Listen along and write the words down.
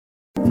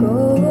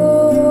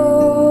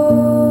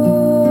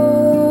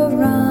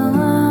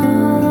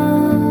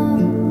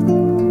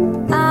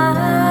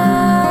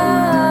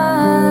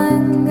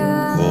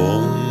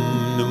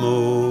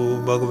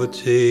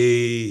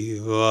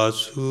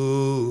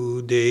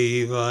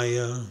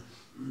Vasudevaya.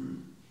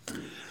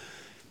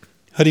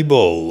 Hari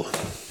Bol.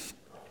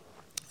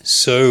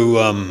 So,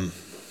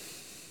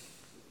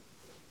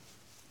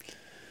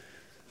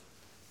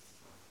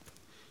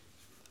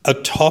 a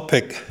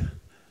topic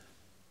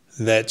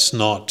that's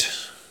not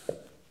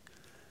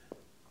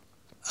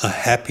a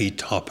happy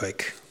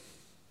topic.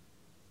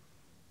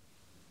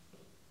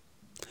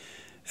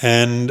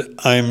 And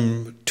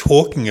I'm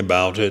talking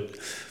about it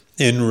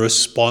in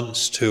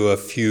response to a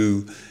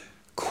few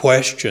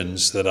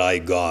questions that I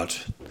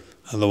got.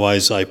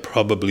 Otherwise, I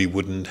probably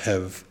wouldn't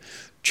have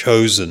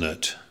chosen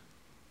it.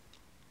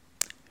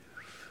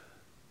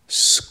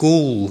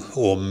 School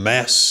or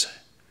mass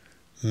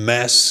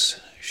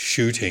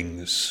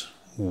shootings,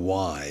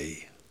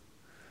 why?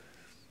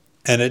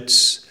 And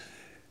it's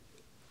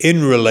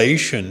in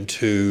relation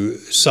to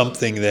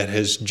something that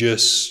has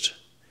just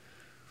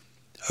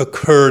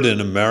occurred in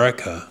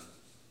America,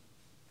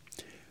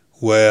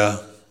 where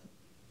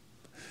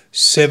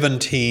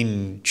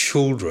 17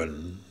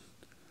 children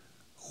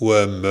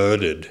were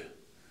murdered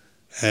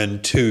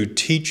and 2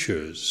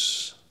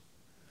 teachers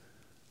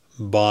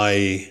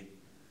by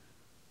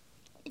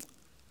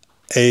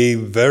a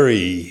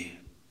very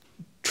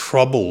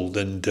troubled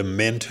and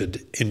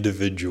demented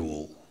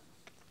individual.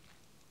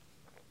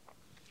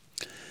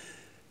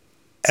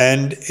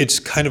 And it's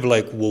kind of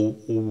like, well,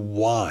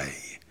 why?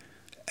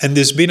 And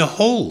there's been a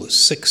whole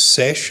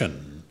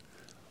succession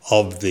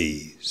of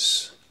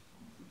these.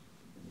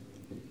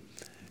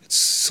 It's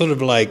sort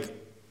of like,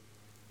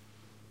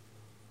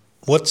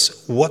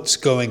 what's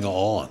going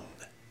on?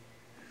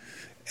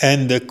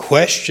 And the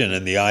question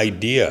and the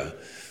idea,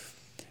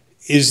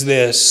 is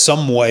there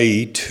some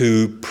way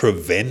to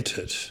prevent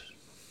it?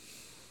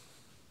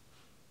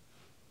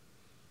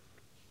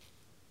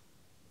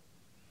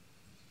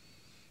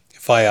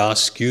 If I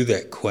ask you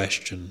that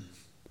question,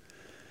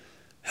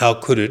 how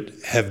could it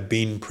have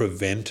been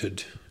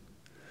prevented?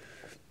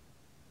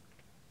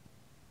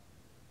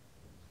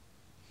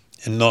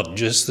 And not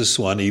just this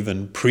one,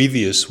 even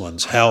previous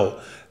ones. How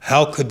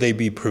could they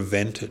be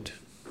prevented?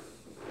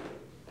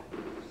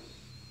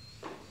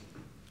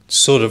 It's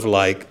sort of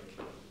like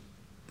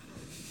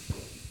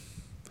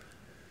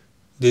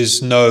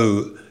there's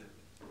no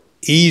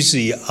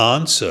easy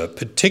answer,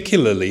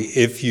 particularly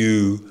if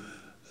you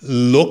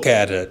look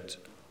at it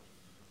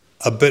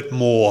a bit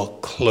more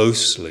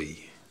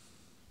closely.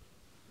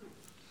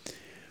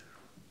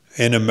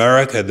 In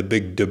America, the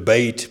big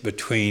debate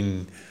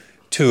between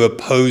 2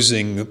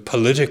 opposing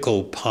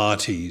political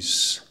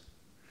parties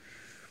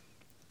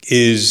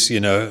is,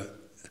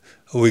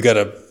 we got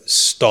to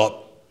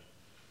stop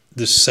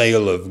the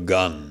sale of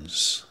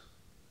guns.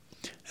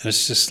 And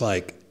it's just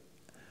like,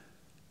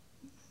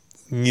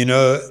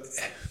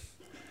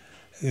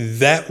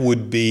 that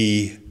would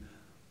be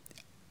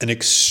an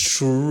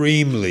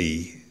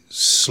extremely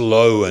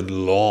slow and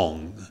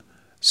long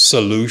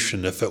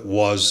solution if it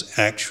was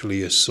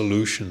actually a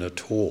solution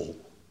at all.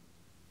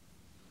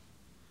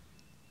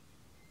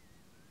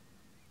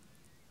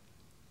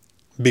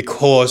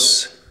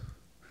 Because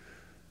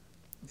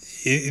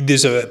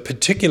there's a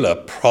particular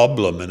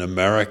problem in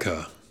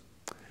America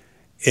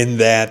in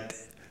that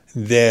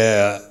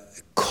their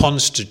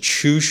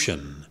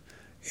constitution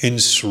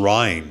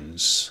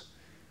enshrines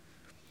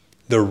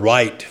the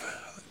right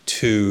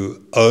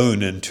to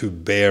own and to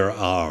bear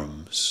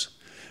arms.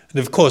 And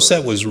of course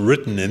that was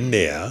written in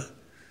there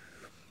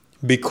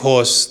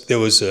because there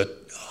was a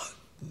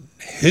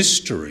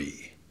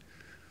history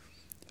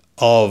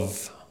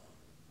of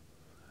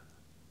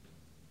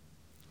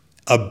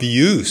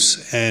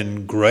abuse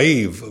and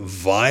grave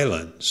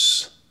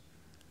violence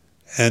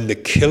and the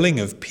killing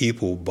of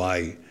people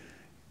by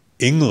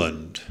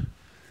England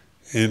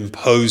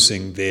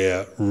imposing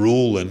their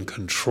rule and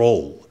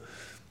control.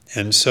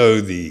 And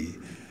so the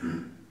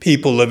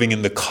people living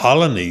in the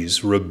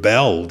colonies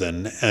rebelled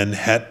and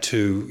had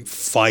to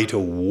fight a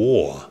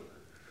war.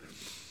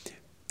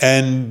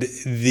 And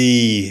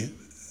the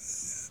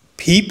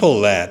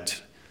people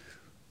that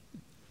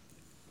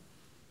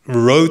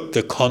wrote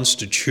the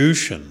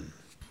Constitution,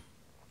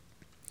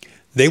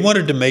 they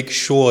wanted to make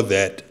sure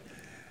that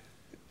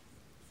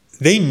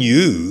they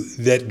knew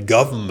that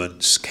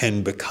governments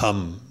can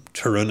become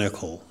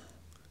tyrannical.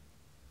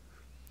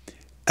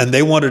 And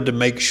they wanted to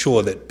make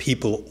sure that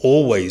people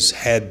always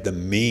had the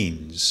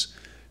means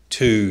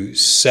to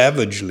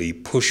savagely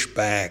push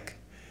back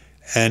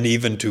and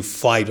even to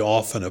fight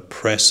off an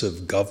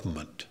oppressive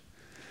government.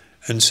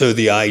 And so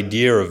the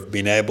idea of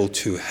being able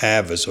to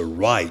have as a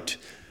right,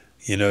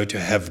 to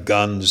have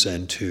guns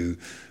and to...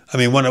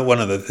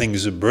 one of the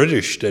things the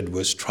British did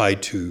was try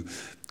to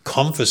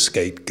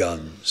confiscate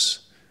guns.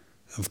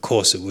 Of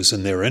course, it was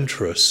in their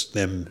interest,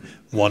 them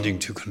wanting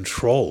to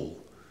control.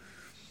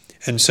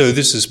 And so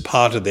this is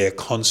part of their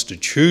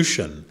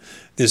constitution.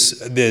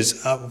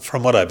 There's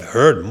from what I've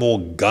heard, more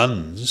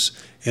guns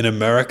in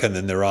America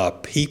than there are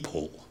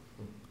people.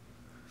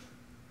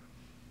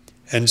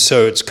 And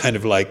so it's kind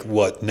of like,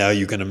 what, now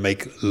you're going to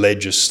make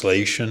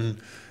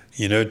legislation,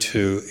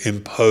 to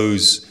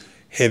impose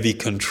heavy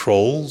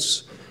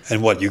controls?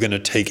 And what, you're going to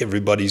take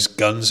everybody's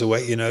guns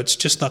away? It's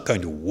just not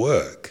going to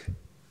work.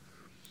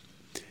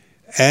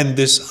 And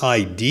this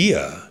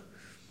idea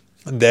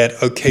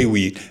that,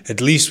 okay,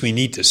 at least we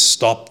need to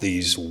stop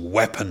these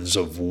weapons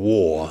of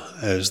war,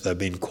 as they've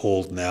been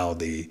called now,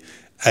 the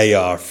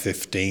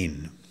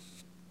AR-15.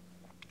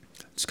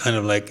 It's kind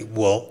of like,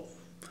 well,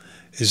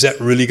 is that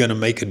really going to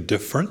make a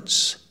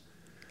difference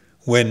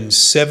when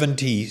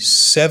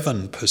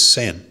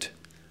 77%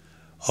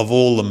 of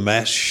all the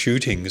mass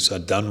shootings are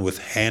done with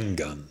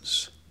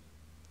handguns?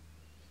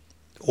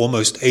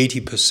 Almost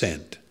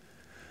 80%.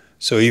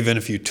 So even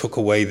if you took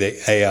away the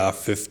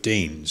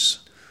AR-15s,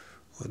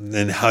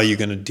 then how are you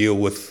going to deal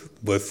with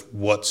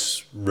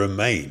what's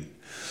remain?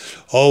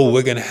 Oh,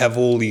 we're going to have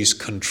all these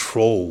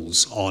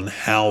controls on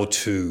how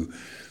to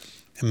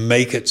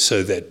make it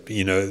so that,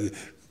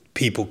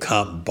 people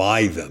can't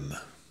buy them.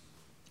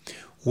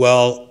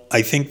 Well,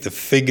 I think the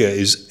figure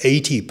is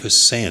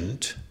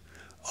 80%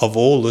 of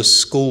all the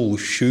school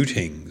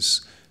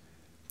shootings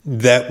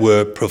that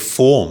were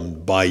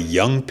performed by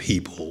young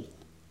people,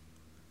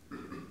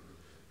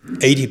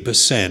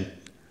 80%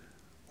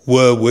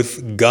 were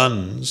with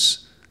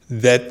guns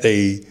that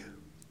they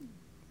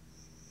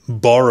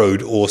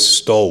borrowed or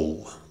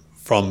stole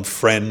from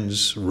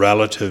friends,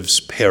 relatives,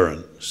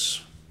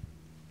 parents.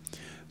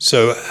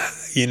 So,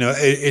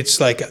 it's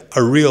like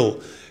a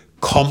real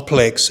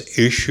complex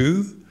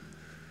issue.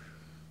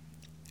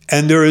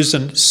 And there is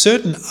a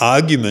certain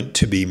argument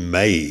to be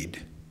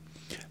made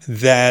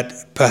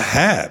that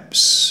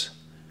perhaps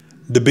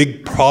the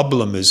big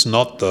problem is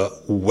not the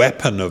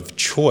weapon of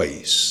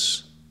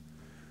choice,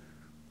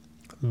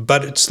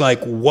 but it's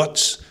like,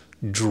 what's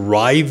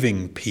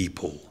driving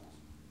people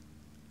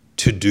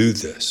to do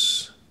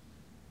this?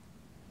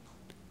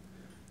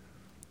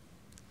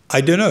 I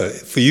don't know.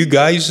 For you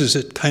guys, is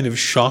it kind of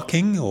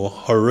shocking or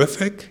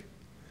horrific?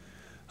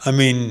 I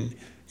mean,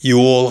 you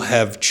all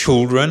have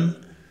children,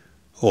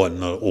 or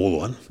not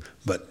all,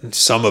 but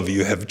some of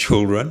you have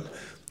children,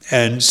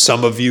 and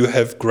some of you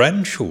have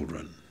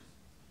grandchildren.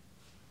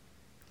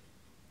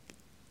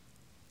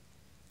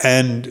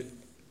 And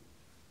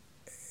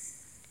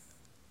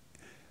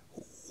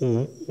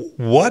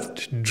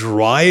what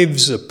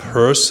drives a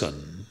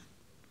person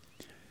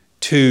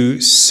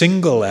to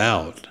single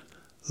out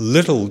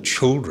little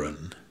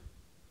children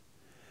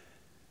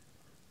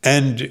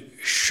and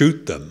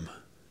shoot them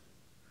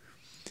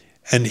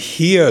and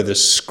hear the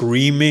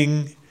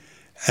screaming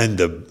and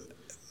the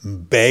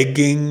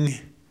begging,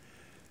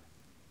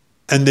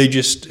 and they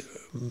just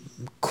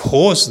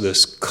cause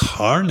this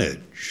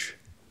carnage?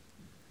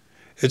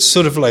 It's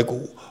sort of like,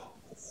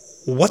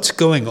 what's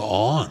going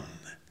on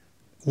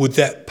with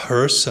that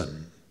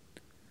person?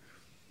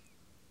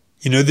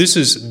 This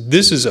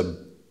is a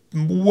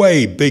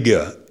way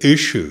bigger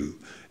issue,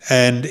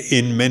 and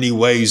in many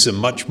ways a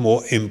much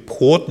more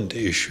important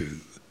issue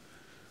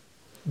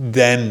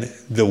than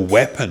the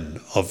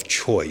weapon of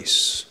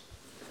choice.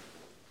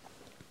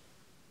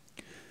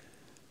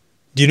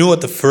 Do you know what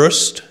the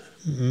first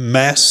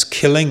mass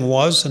killing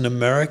was in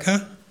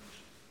America?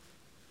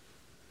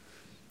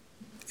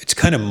 It's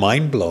kind of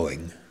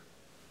mind-blowing.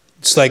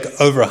 It's like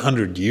over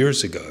 100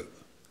 years ago,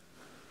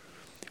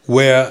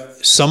 where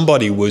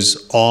somebody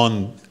was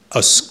on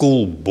a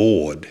school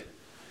board,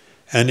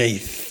 and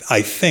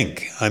I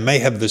think, I may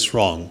have this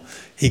wrong,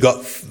 he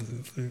got,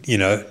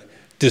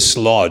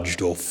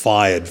 dislodged or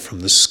fired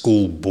from the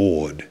school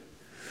board.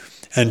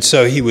 And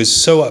so he was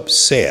so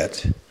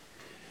upset,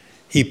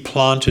 he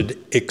planted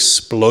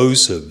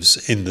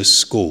explosives in the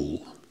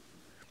school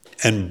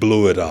and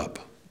blew it up.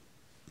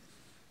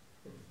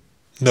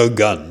 No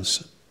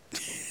guns.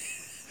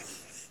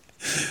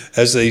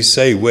 As they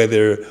say, where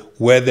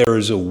there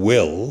is a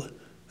will,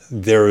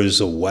 there is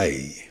a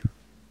way.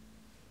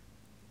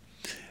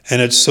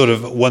 And it's sort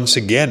of, once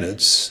again,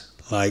 it's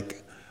like,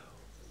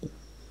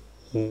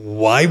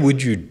 why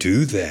would you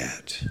do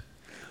that?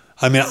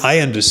 I mean, I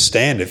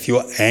understand if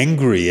you're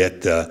angry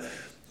at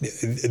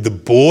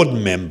the board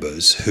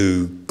members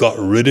who got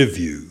rid of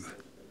you,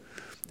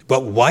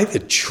 but why the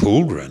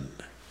children?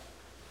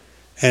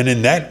 And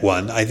in that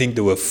one, I think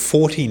there were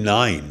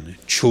 49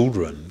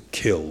 children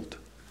killed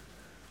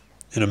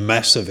in a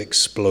massive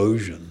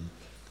explosion.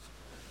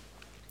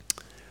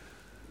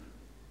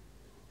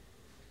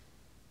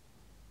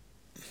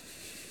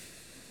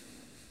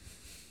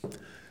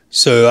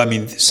 So, I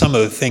mean, some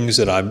of the things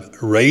that I'm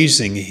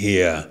raising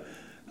here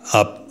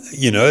are,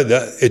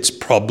 it's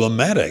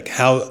problematic.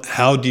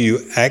 How do you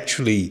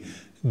actually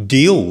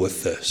deal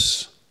with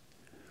this?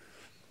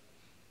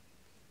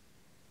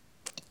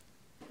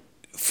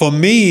 For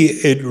me,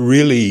 it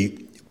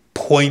really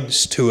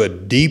points to a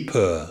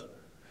deeper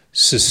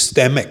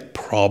systemic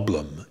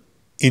problem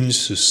in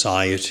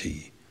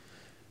society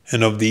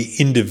and of the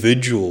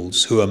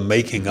individuals who are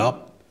making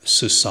up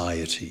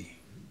society.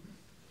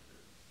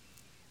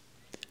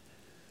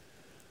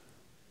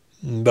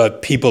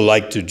 But people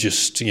like to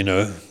just,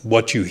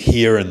 what you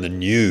hear in the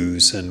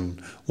news and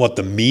what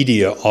the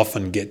media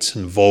often gets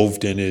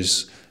involved in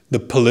is the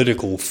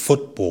political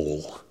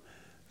football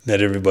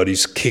that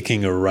everybody's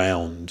kicking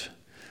around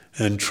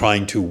and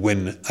trying to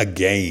win a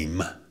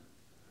game.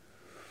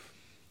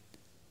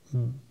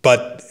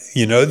 But,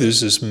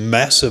 there's this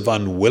massive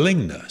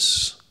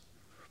unwillingness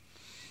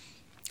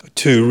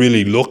to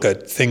really look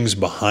at things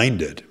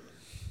behind it.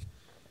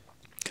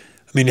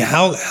 I mean,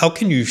 how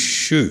can you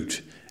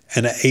shoot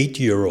an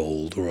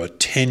 8-year-old or a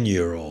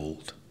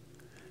 10-year-old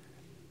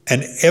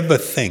and ever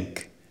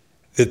think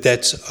that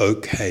that's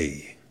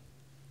okay?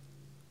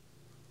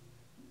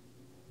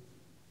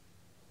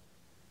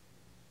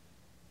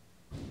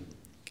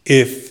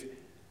 If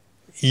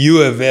you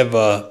have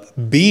ever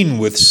been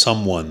with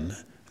someone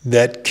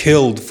that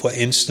killed, for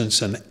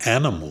instance, an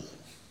animal,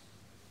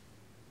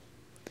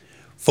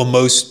 for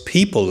most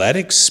people that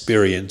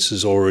experience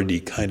is already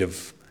kind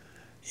of,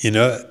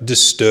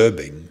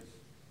 disturbing.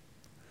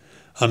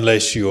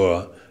 Unless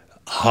you're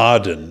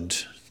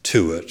hardened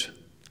to it,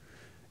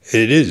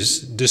 it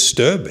is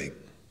disturbing.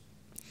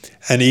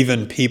 And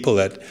even people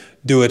that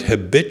do it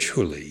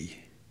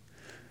habitually,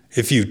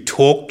 if you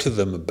talk to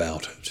them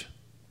about it,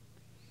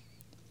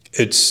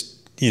 it's,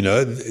 they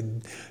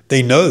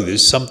know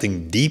there's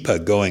something deeper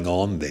going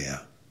on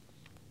there.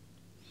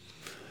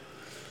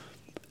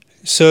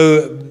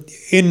 So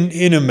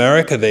in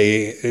America,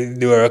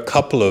 there were a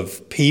couple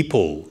of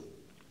people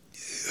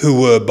who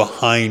were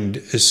behind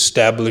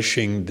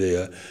establishing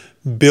the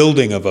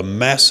building of a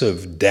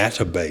massive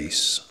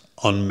database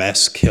on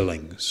mass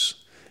killings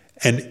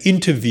and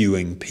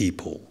interviewing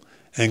people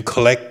and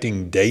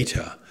collecting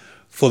data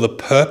for the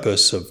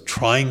purpose of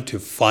trying to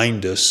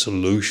find a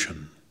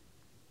solution.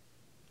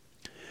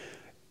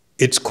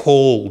 It's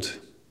called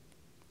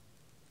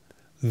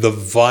the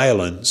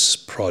Violence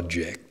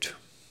Project.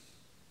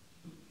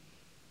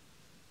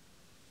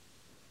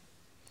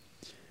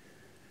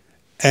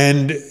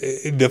 And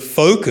the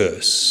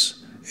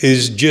focus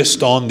is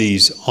just on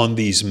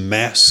these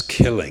mass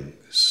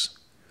killings.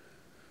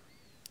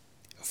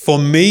 For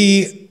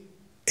me,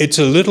 it's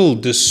a little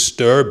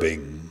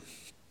disturbing.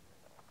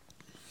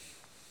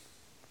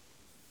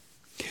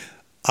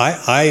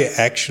 I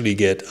actually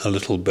get a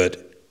little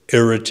bit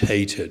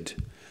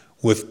irritated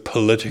with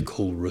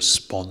political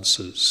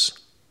responses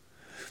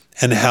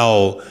and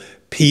how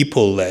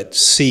people that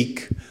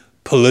seek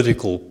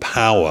political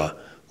power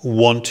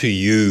want to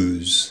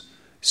use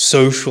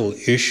social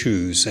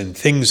issues and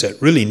things that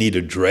really need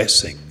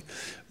addressing,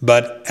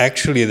 but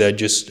actually they're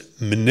just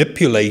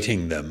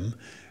manipulating them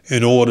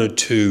in order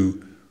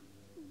to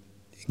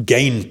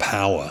gain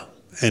power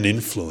and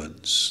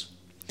influence.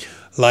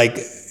 Like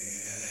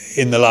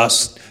in the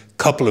last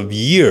couple of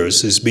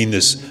years, there's been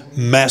this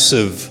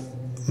massive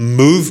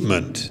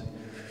movement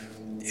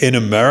in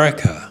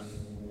America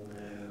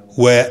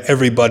where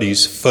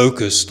everybody's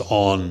focused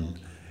on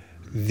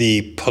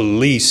the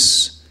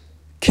police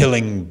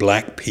killing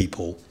black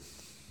people.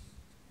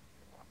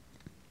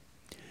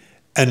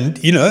 And,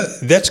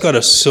 that's got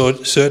a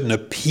certain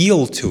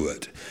appeal to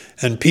it,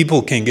 and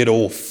people can get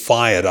all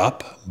fired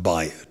up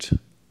by it.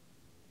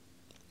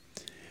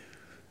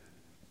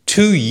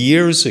 2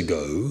 years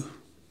ago,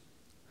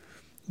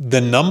 the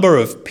number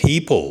of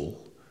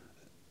people,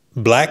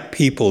 black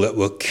people that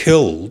were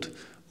killed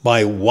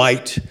by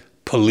white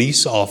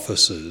police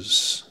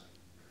officers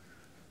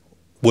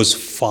was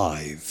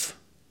 5.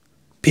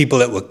 People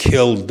that were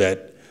killed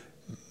that,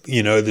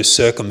 the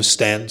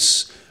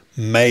circumstance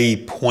may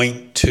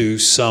point to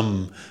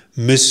some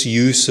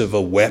misuse of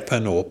a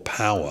weapon or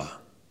power.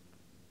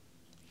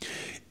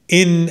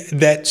 In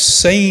that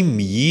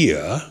same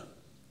year,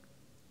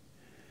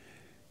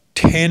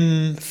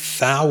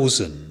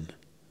 10,000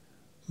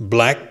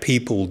 black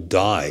people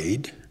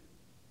died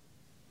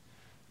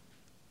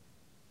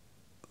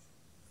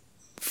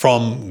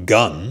from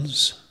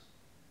guns.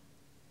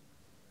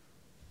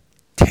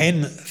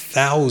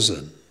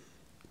 10,000.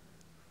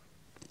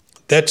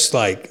 That's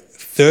like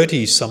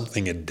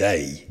 30-something a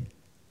day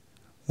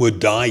were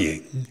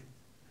dying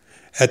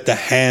at the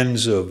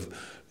hands of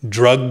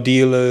drug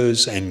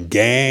dealers and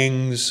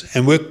gangs.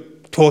 And we're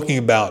talking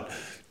about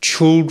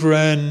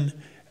children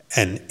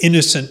and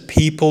innocent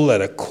people that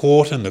are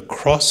caught in the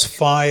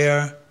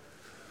crossfire.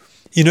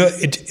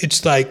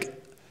 It's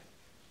like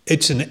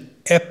it's an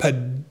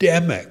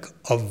epidemic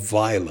of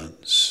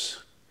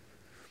violence.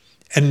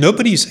 And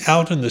nobody's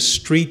out in the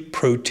street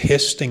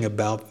protesting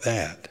about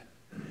that.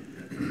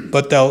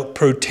 But they'll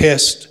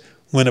protest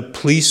when a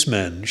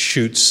policeman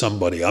shoots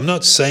somebody. I'm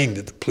not saying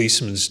that the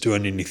policeman's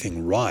doing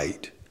anything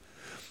right,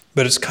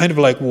 but it's kind of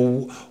like,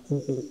 well,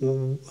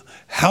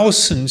 how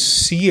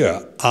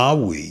sincere are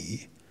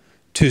we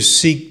to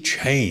seek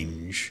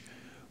change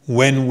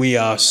when we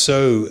are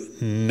so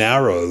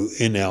narrow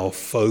in our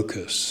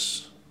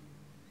focus?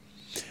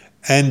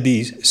 And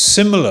the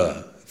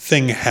similar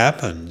thing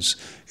happens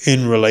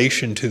in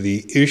relation to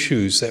the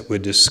issues that we're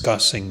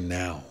discussing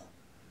now.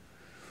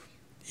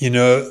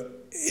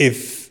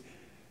 If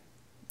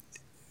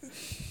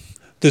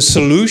The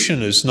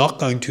solution is not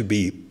going to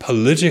be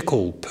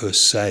political per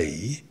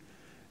se.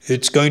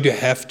 It's going to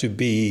have to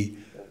be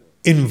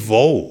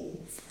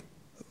involve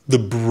the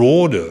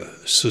broader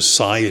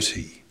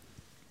society.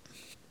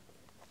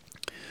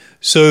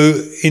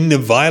 So in the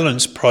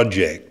Violence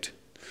Project,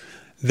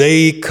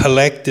 they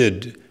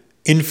collected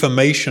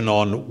information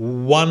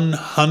on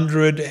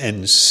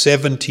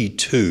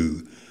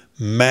 172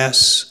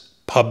 mass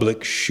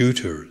public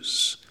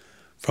shooters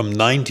from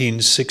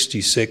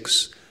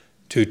 1966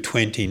 to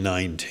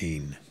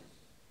 2019,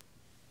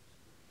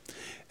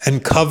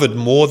 and covered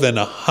more than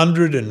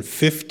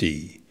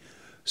 150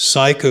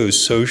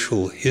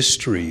 psychosocial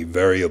history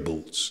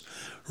variables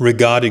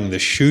regarding the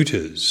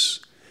shooters,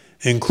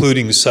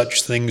 including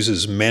such things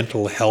as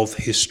mental health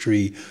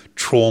history,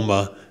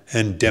 trauma,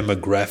 and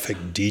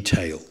demographic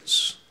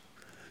details.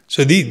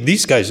 So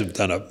these guys have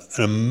done an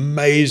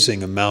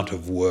amazing amount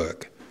of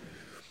work.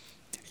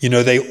 You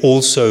know, they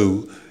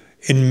also,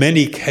 in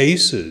many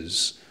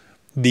cases,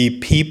 the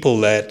people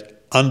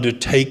that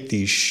undertake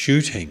these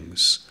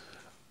shootings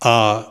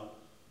are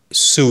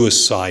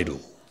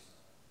suicidal.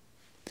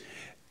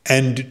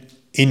 And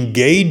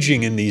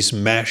engaging in these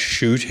mass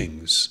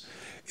shootings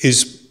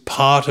is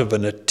part of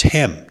an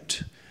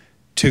attempt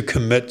to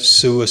commit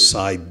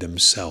suicide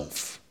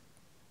themselves.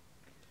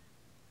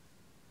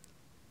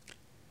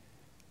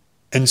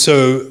 And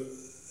so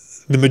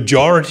the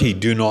majority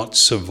do not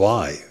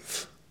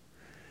survive.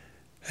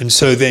 And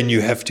so then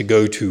you have to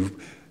go to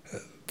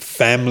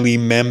family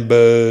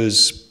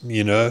members,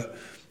 you know,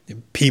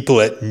 people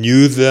that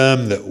knew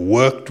them, that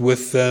worked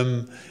with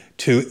them,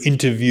 to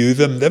interview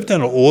them. They've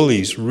done all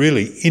these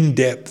really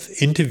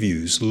in-depth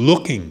interviews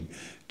looking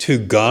to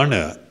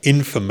garner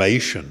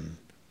information.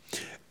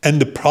 And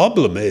the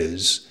problem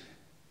is,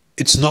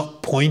 it's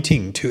not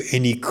pointing to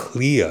any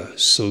clear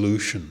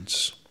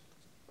solutions.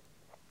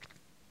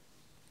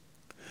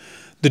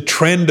 The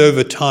trend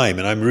over time,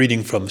 and I'm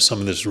reading from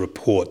some of these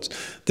reports,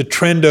 the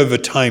trend over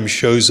time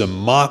shows a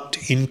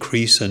marked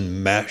increase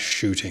in mass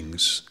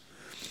shootings,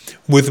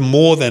 with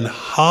more than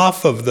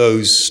half of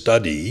those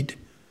studied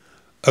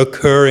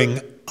occurring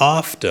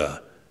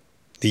after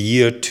the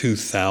year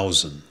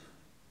 2000.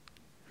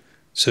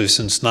 So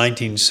since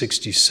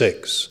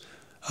 1966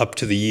 up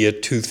to the year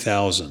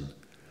 2000,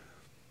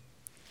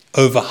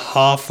 over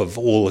half of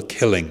all the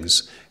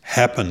killings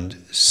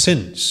happened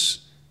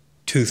since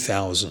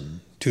 2000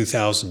 to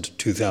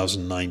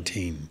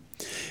 2019.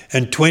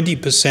 And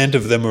 20%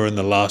 of them are in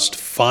the last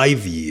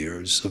 5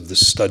 years of the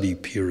study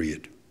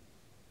period.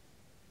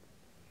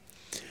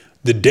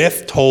 The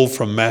death toll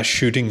from mass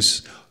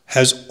shootings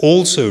has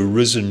also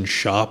risen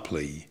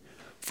sharply,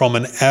 from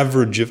an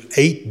average of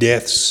 8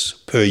 deaths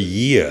per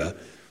year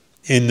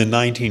in the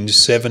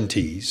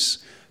 1970s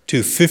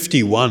to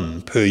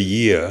 51 per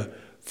year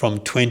from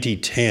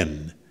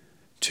 2010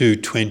 to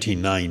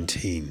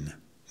 2019.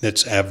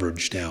 That's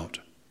averaged out.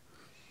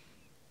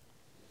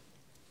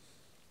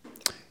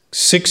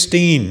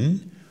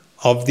 16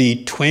 of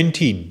the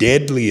 20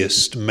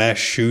 deadliest mass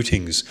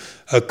shootings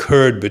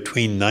occurred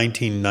between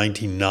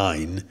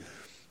 1999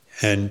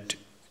 and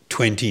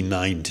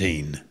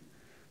 2019.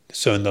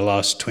 So in the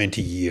last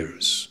 20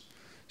 years,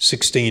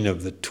 16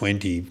 of the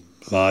 20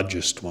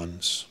 largest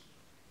ones.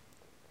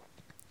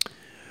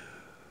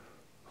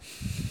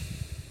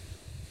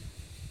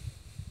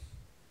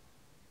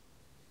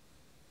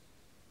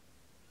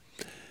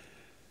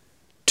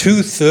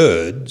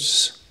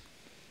 Two-thirds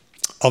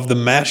of the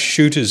mass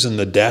shooters in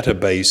the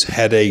database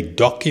had a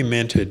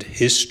documented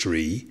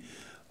history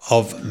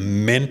of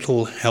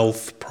mental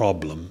health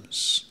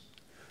problems.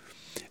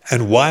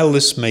 And while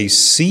this may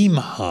seem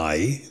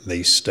high,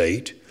 they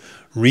state,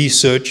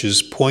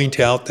 researchers point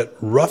out that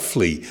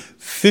roughly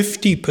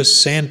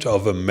 50%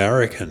 of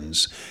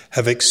Americans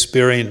have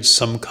experienced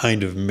some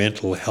kind of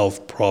mental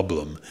health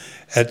problem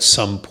at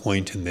some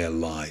point in their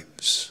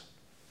lives.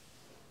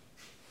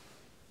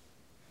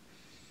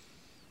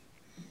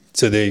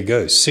 So there you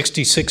go,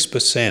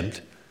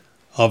 66%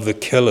 of the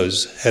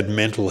killers had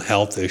mental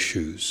health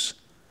issues.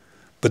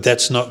 But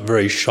that's not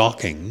very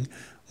shocking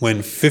when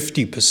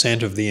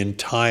 50% of the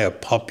entire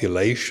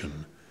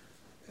population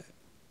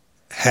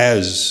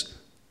has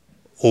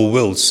or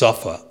will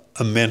suffer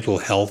a mental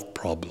health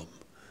problem.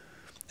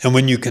 And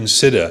when you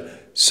consider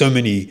so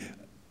many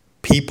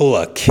people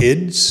are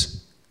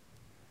kids,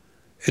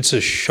 it's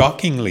a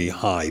shockingly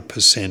high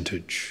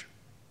percentage.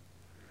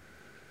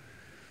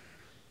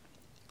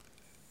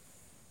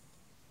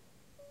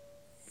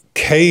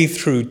 K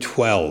through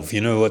 12,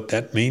 you know what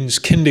that means?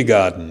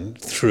 Kindergarten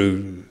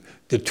through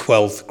the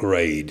 12th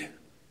grade.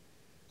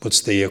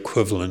 What's the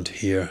equivalent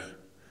here?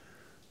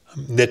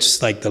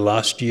 That's like the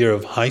last year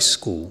of high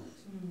school.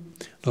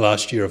 The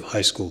last year of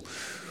high school.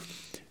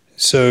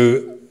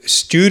 So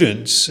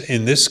students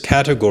in this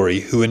category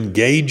who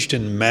engaged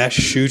in mass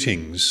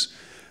shootings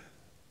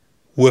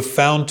were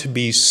found to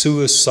be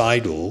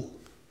suicidal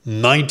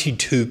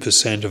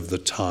 92% of the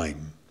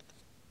time,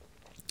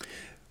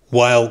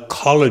 while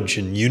college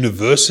and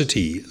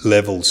university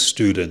level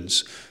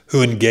students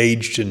who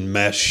engaged in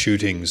mass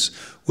shootings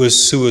were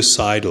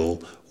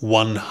suicidal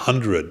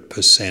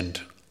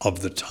 100%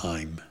 of the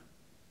time.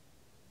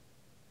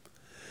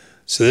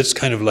 So that's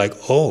kind of like,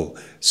 oh,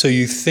 so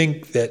you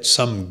think that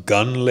some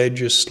gun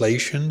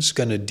legislation's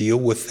going to deal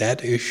with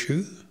that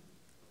issue?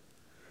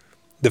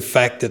 The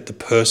fact that the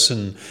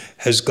person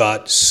has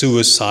got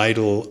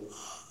suicidal,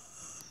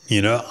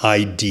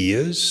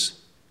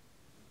 ideas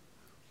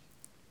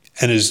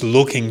and is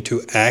looking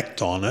to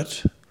act on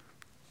it.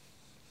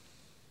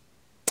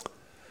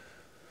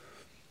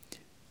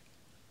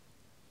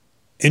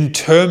 In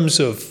terms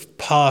of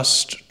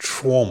past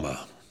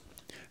trauma,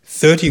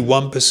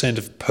 31%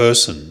 of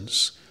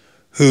persons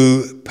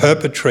who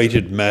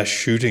perpetrated mass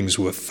shootings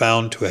were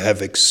found to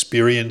have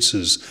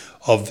experiences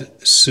of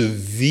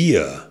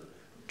severe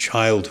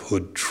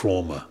childhood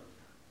trauma,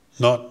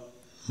 not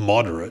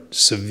moderate,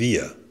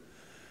 severe.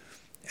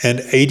 And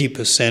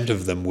 80%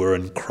 of them were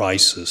in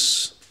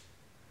crisis.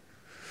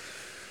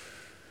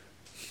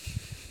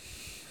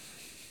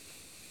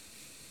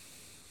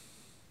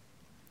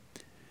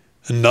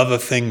 Another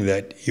thing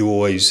that you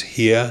always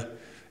hear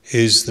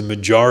is the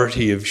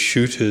majority of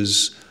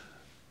shooters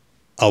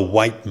are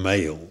white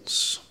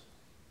males.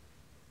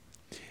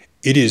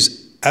 It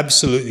is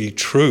absolutely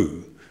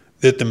true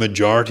that the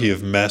majority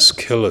of mass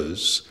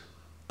killers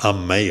are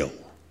male.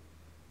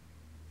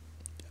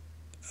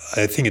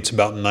 I think it's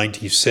about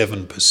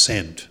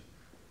 97%.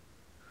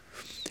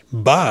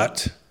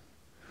 But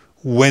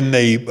when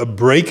they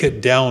break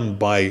it down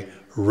by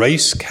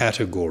race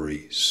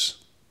categories,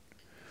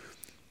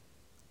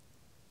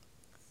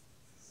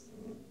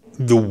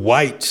 the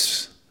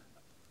whites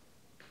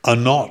are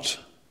not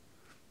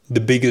the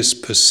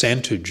biggest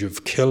percentage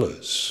of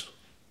killers.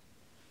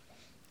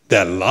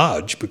 They're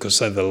large because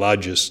they're the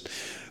largest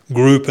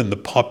group in the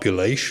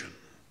population.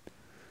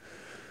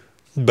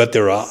 But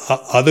there are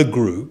other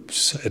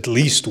groups, at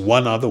least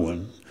one other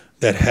one,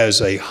 that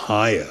has a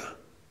higher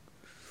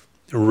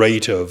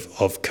rate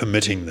of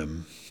committing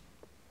them.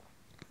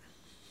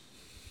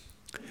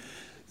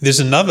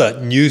 There's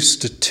another new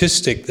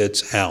statistic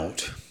that's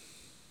out.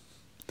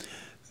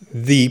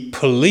 The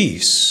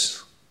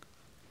police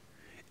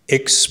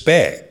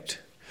expect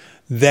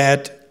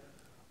that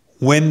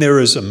when there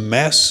is a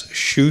mass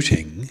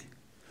shooting,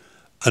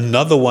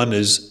 another one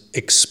is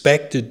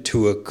expected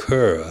to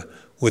occur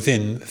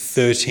within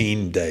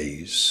 13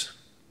 days.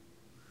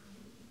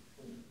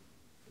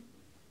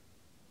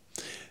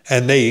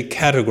 And they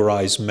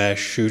categorize mass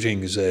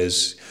shootings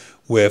as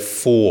where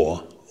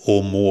 4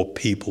 or more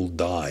people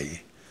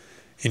die,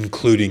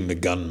 including the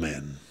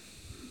gunman.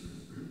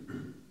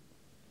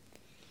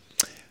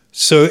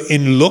 So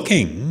in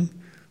looking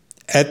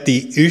at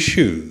the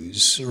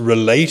issues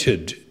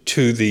related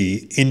to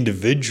the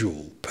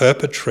individual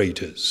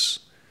perpetrators,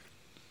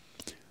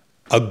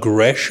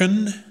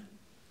 aggression,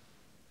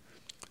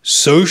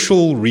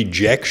 social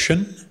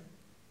rejection,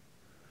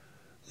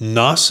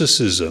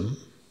 narcissism,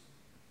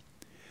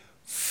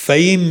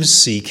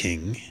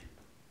 fame-seeking,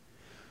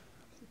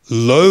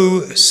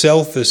 low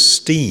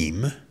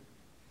self-esteem,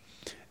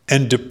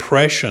 and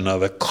depression are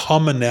the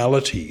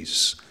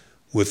commonalities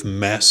with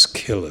mass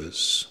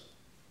killers.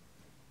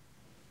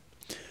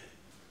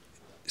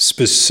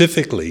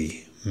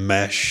 Specifically,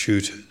 mass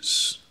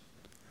shooters.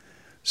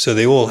 So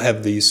they all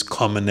have these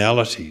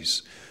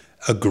commonalities: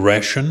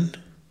 aggression,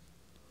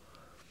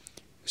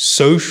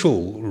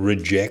 social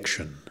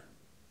rejection,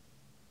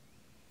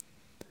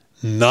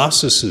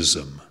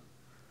 narcissism,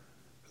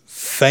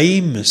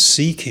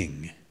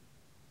 fame-seeking,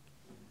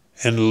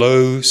 and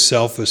low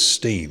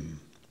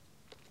self-esteem.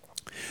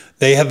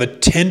 They have a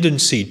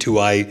tendency to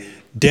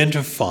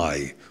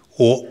identify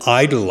or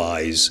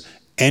idolize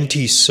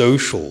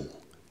antisocial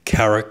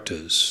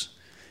characters,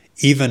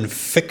 even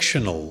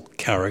fictional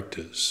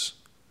characters.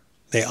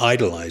 They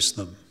idolize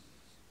them.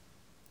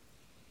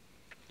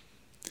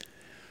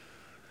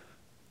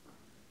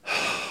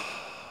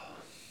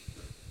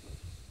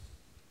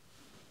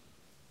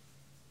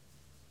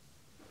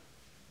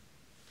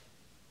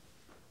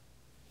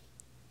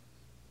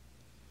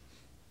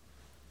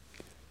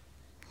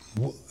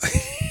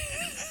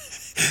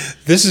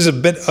 This is a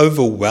bit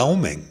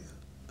overwhelming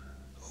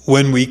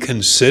when we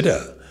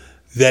consider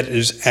that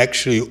is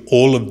actually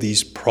all of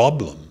these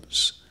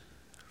problems.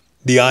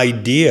 The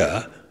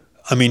idea,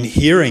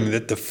 hearing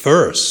that the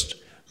first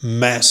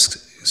mass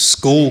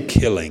school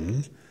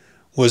killing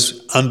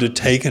was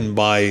undertaken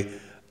by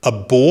a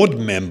board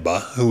member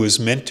who was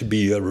meant to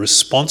be a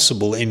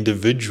responsible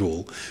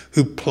individual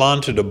who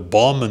planted a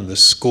bomb in the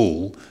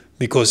school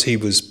because he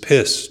was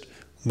pissed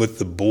with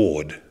the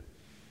board,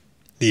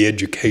 the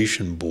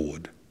education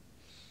board,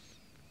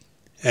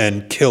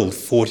 and killed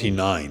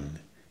 49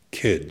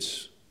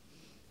 kids.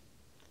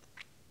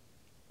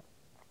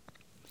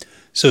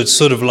 So it's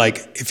sort of like,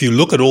 if you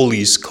look at all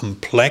these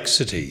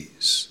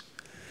complexities,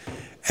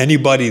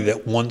 anybody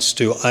that wants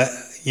to,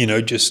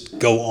 just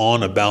go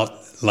on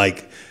about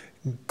like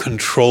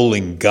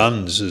controlling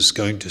guns is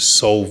going to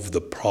solve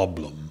the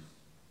problem.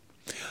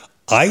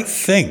 I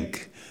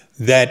think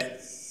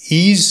that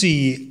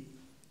easy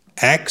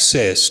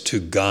access to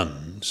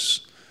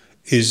guns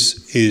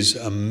is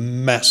a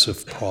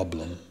massive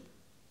problem.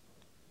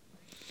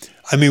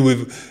 I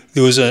mean,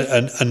 there was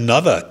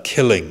another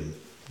killing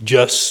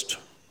just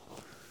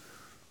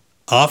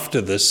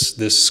after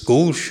this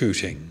school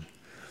shooting,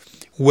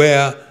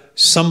 where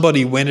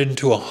somebody went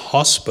into a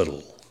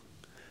hospital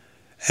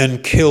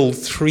and killed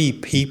 3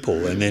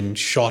 people and then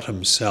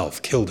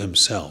killed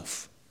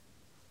himself.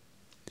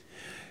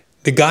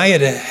 The guy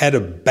had had a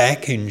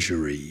back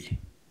injury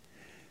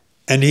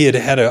and he had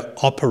had an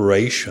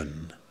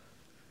operation,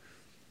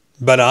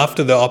 but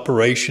after the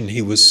operation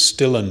he was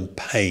still in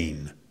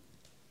pain.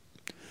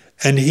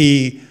 And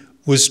he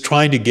was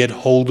trying to get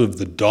hold of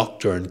the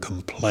doctor and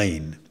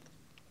complain.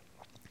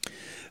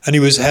 And he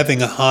was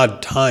having a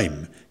hard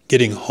time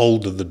getting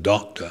hold of the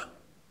doctor.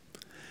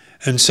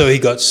 And so he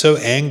got so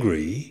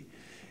angry,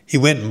 he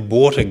went and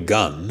bought a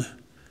gun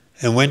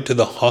and went to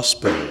the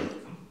hospital,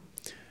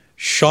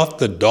 shot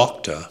the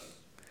doctor,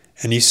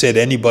 and he said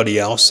anybody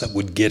else that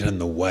would get in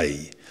the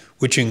way,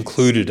 which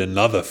included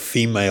another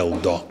female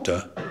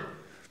doctor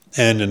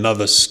and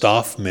another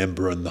staff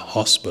member in the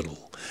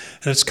hospital.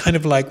 And it's kind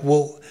of like,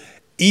 well,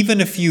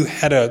 even if you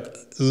had a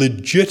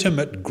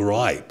legitimate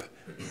gripe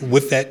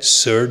with that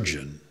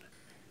surgeon,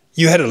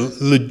 you had a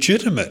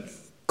legitimate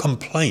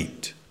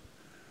complaint,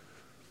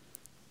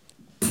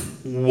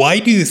 why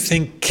do you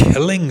think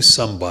killing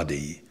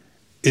somebody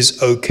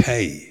is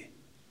okay?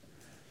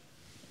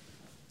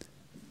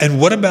 And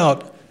what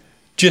about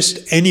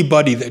just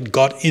anybody that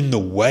got in the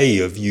way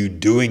of you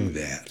doing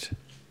that?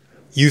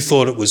 You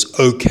thought it was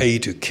okay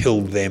to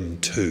kill them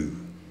too.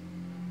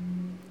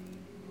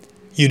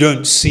 You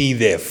don't see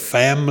their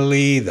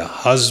family, the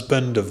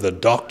husband of the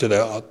doctor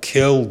that are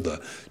killed,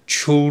 the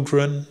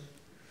children,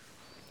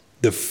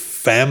 the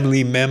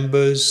family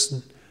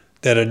members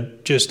that are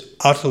just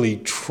utterly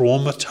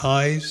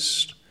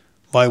traumatized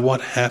by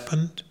what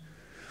happened.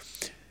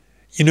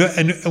 You know,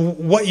 and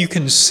what you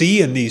can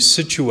see in these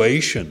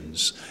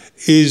situations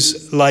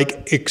is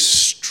like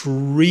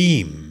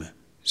extreme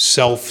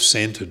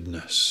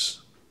self-centeredness,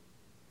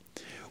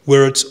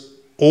 where it's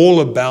all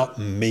about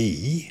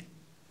me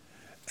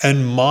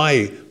and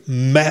my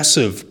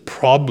massive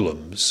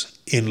problems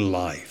in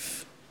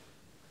life.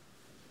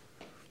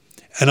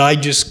 And I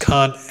just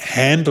can't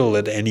handle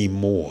it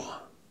anymore.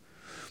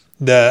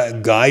 The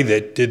guy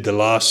that did the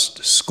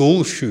last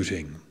school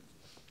shooting,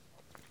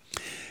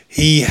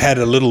 he had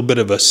a little bit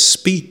of a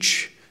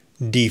speech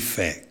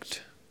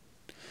defect.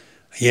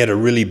 He had a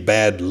really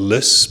bad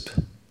lisp,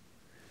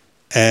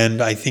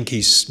 and I think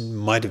he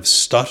might have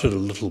stuttered a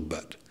little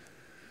bit.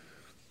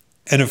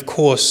 And of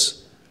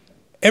course,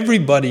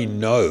 everybody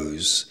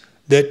knows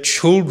that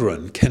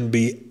children can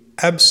be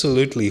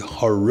absolutely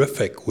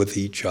horrific with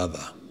each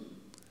other.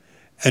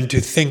 And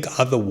to think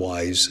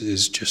otherwise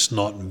is just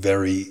not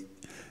very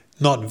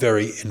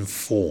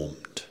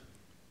informed.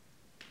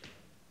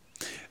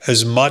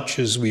 As much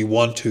as we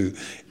want to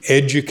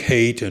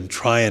educate and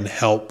try and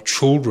help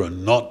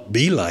children not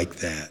be like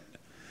that,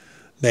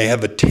 they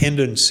have a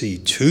tendency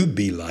to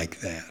be like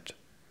that,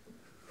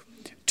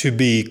 to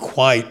be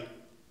quite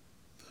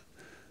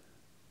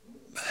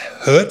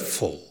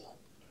hurtful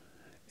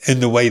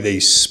in the way they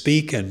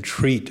speak and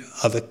treat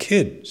other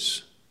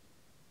kids.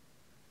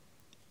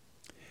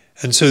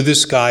 And so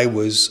this guy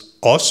was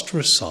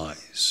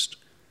ostracized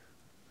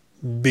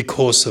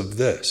because of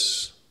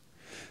this.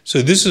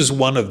 So this is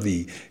one of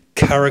the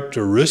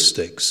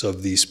characteristics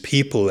of these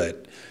people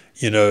that,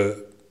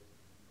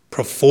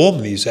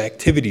 perform these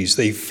activities.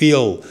 They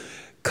feel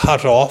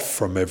cut off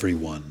from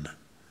everyone.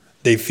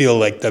 They feel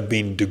like they've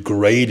been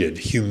degraded,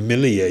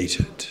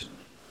 humiliated,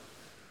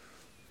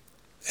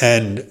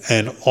 and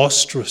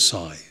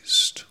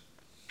ostracized.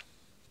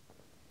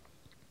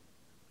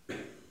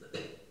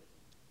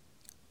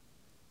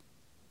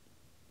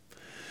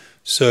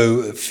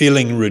 So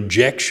feeling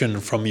rejection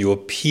from your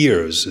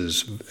peers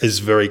is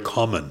very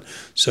common.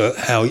 So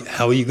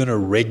how are you going to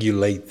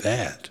regulate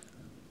that?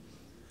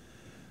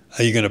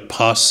 Are you going to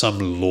pass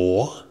some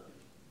law?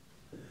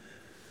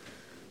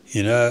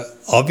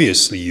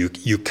 Obviously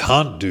you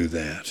can't do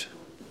that.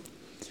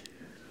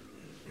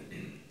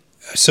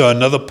 So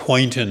another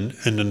point in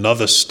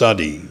another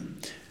study,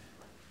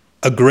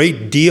 a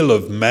great deal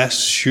of mass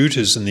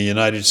shooters in the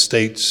United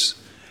States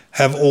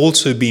have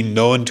also been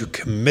known to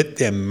commit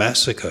their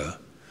massacre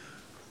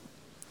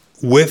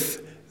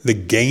with the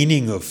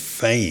gaining of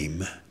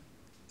fame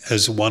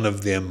as one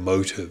of their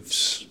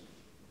motives.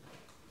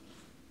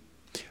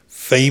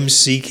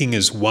 Fame-seeking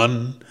is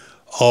one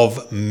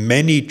of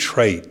many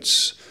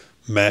traits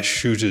mass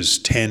shooters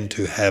tend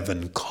to have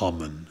in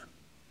common.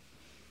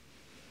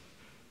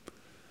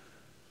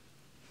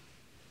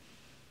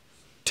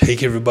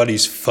 Take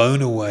everybody's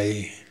phone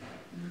away.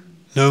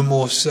 No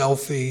more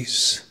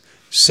selfies.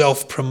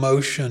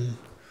 Self-promotion.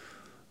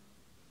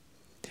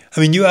 I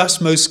mean, you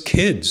ask most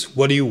kids,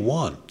 what do you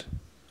want?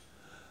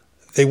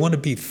 They want to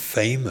be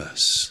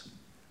famous.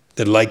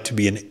 They'd like to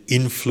be an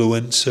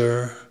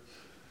influencer,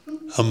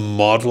 a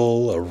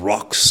model, a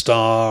rock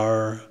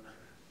star.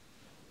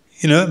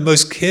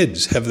 Most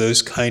kids have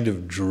those kind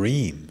of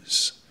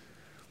dreams.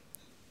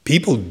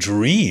 People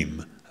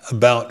dream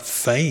about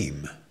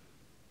fame.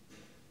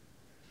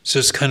 So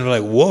it's kind of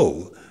like,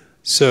 whoa.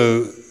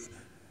 So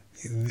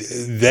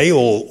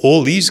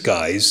all these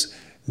guys,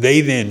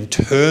 they then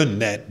turn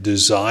that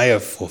desire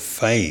for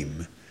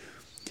fame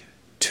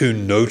to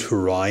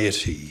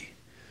notoriety,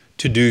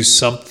 to do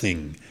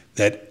something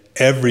that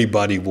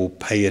everybody will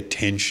pay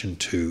attention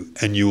to,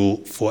 and you will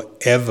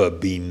forever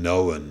be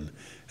known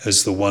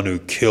as the one who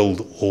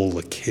killed all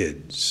the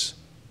kids.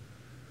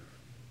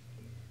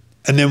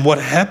 And then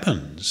what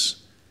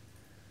happens?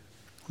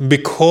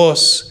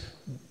 Because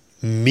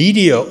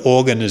media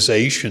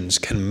organizations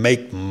can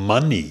make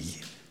money,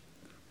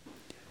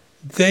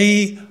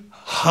 they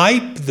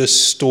hype the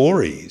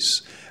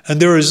stories,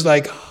 and there is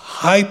like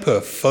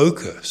hyper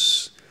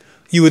focus.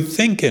 You would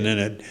think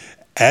in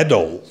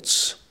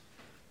adults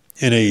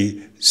in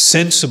a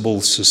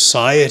sensible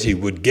society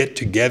would get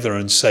together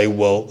and say,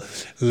 well,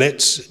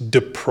 let's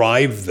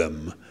deprive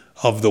them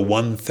of the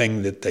one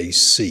thing that they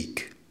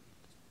seek.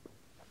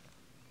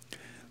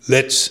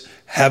 Let's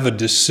have a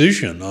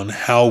decision on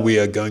how we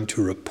are going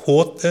to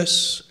report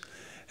this,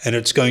 and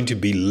it's going to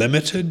be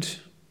limited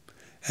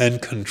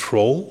and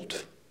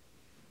controlled.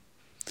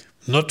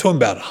 I'm not talking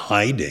about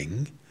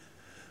hiding,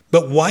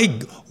 but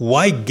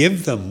why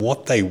give them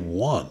what they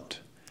want?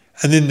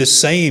 And then the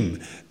same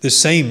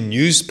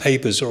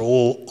newspapers are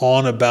all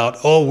on about,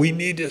 oh, we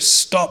need to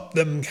stop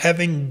them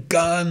having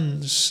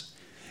guns.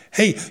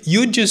 Hey,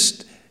 you're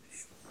just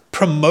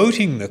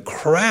promoting the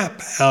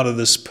crap out of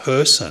this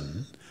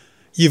person.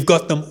 You've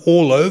got them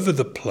all over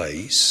the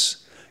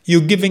place. You're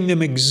giving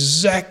them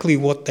exactly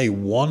what they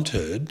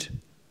wanted.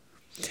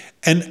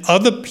 And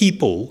other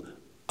people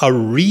are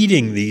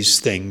reading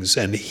these things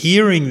and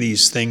hearing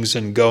these things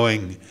and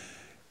going,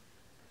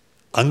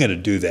 I'm going to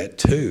do that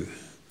too.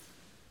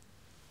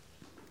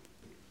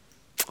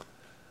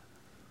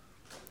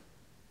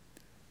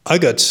 I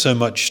got so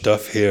much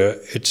stuff here,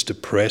 it's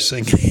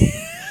depressing.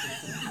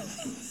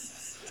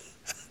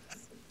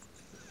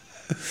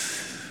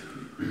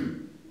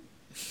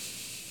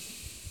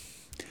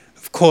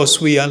 Of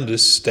course, we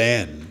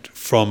understand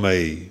from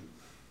the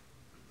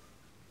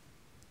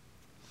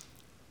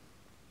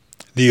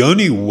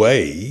only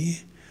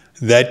way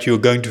that you're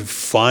going to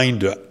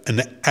find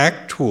an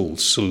actual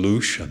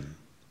solution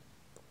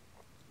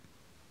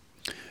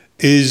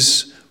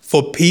is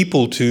for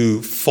people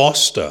to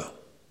foster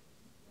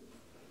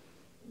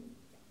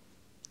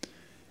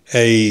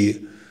a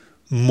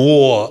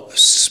more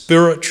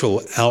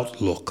spiritual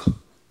outlook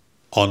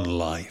on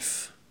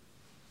life.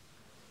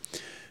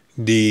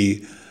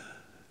 The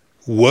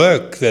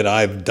work that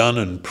I've done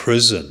in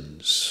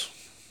prisons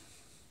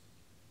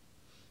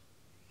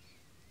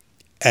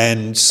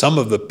and some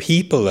of the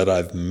people that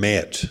I've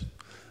met,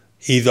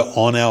 either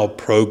on our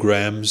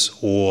programs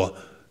or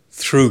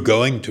through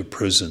going to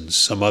prisons,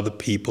 some other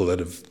people that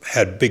have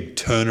had big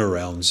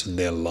turnarounds in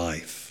their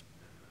life,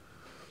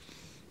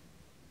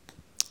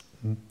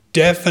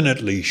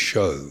 definitely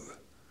show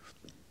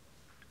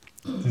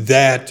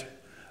that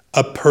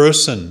a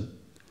person,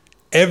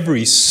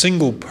 every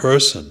single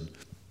person,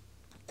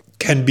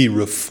 can be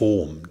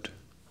reformed.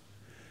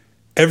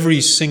 Every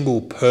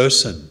single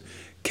person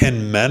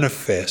can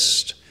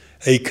manifest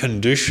a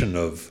condition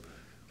of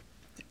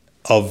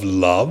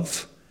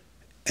love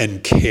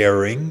and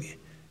caring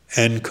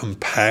and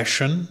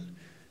compassion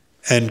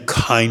and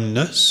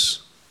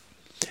kindness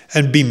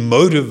and be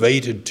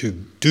motivated to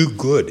do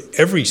good.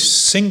 Every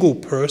single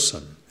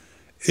person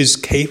is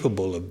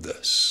capable of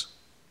this.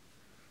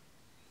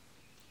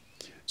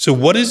 So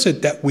what is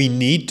it that we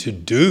need to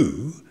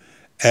do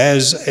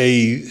as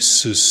a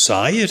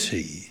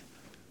society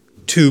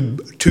to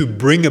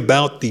bring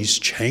about these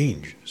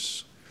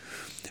changes?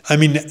 I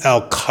mean,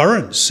 our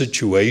current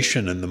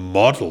situation and the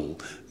model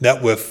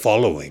that we're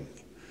following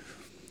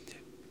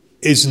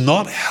is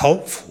not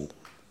helpful.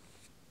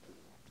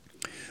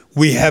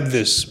 We have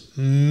this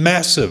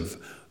massive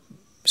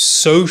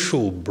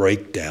social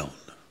breakdown,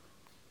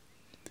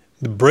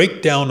 the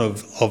breakdown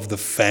of the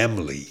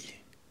family.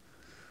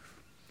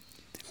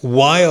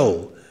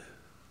 While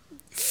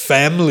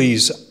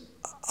families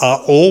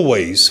are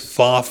always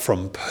far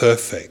from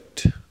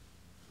perfect,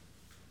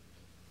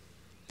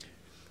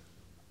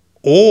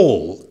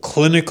 all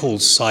clinical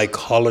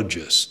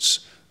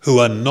psychologists who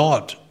are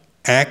not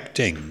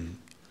acting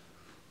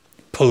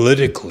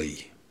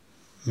politically,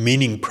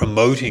 meaning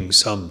promoting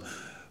some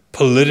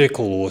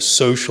political or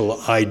social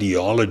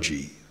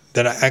ideology,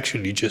 that are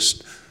actually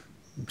just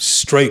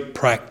straight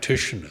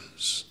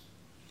practitioners,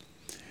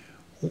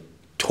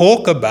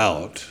 talk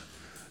about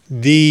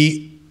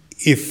the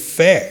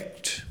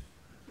effect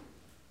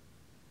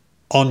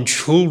on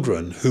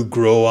children who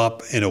grow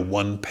up in a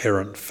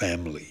one-parent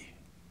family.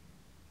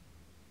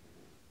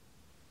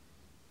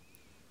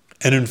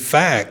 And in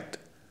fact,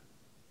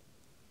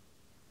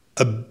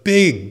 a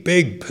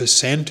big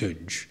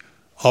percentage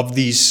of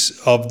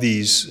these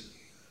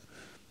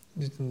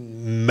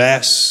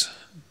mass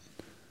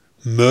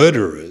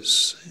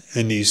murderers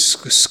and these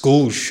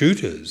school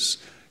shooters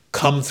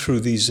come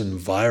through these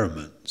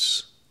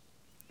environments.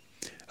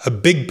 A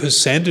big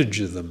percentage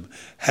of them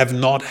have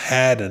not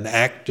had an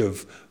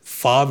active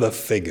father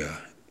figure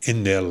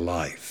in their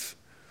life.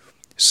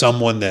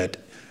 Someone that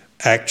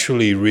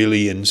actually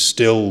really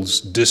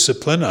instills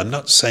discipline. I'm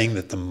not saying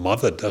that the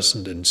mother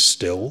doesn't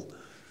instill,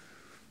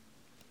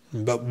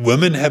 but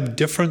women have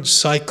different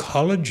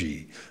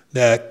psychology.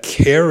 They're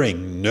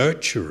caring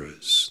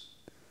nurturers.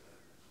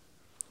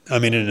 I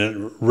mean, in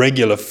a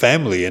regular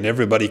family, and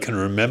everybody can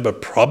remember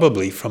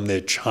probably from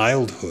their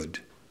childhood,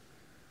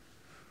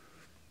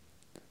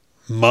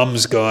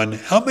 mum's gone,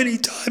 "How many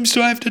times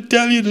do I have to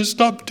tell you to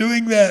stop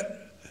doing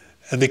that?"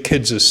 And the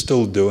kids are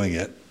still doing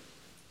it.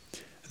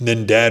 And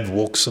then dad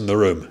walks in the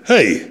room,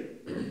 "Hey!"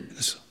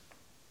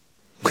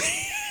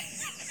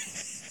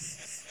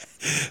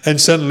 And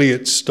suddenly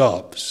it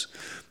stops.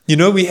 You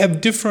know, we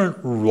have different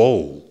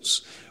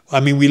roles. I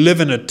mean, we live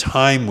in a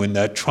time when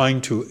they're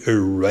trying to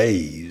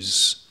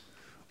erase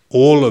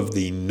all of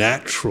the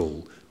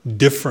natural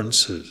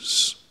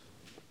differences.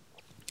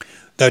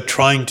 They're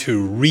trying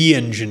to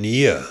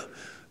re-engineer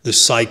the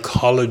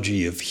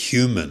psychology of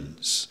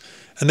humans,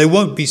 and they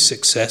won't be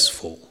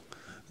successful.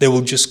 They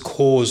will just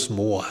cause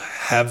more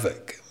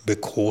havoc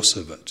because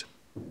of it.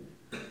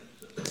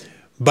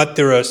 But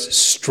there are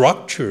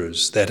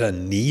structures that are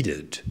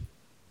needed.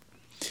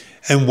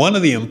 And one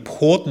of the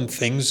important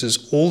things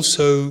is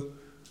also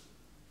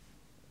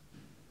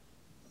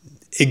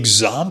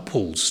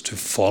examples to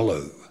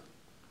follow.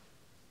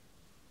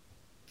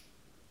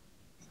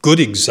 Good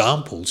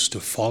examples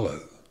to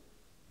follow.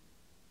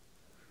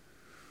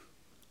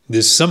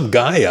 There's some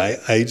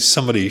guy,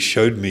 somebody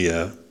showed me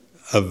a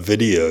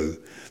video.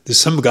 There's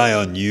some guy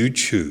on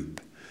YouTube.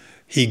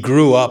 He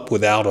grew up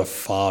without a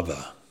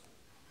father.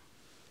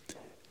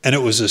 And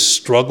it was a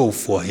struggle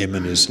for him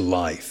in his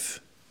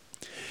life.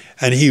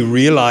 And he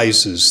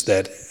realizes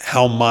that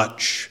how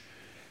much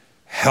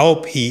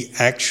help he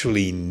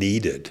actually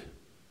needed.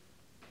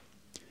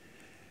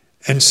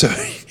 And so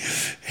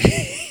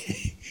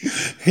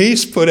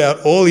he's put out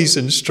all these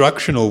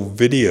instructional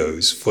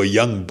videos for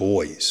young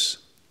boys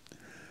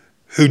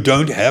who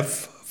don't have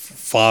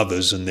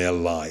fathers in their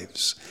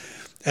lives.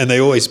 And they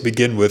always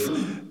begin with,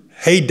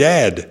 "Hey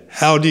Dad,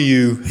 how do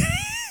you..."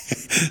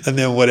 And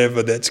then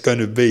whatever that's going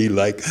to be,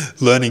 like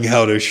learning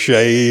how to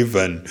shave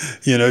and,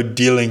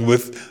 dealing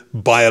with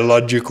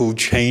biological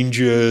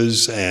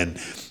changes and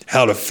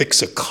how to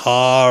fix a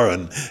car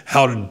and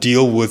how to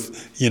deal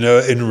with,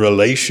 in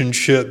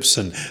relationships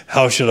and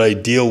how should I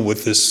deal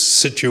with this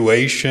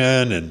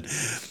situation and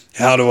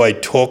how do I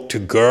talk to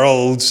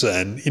girls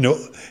and,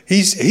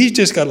 he's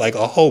just got like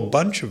a whole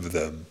bunch of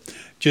them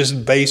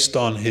just based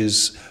on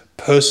his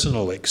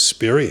personal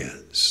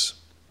experience.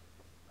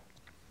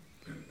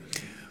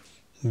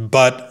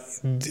 But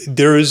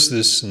there is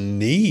this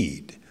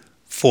need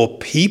for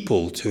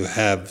people to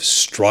have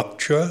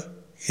structure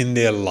in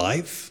their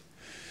life,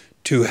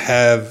 to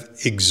have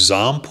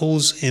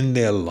examples in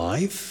their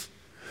life,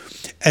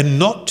 and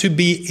not to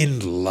be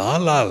in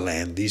la-la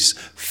land, these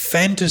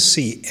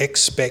fantasy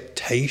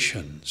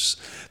expectations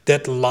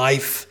that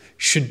life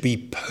should be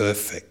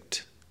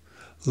perfect.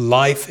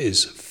 Life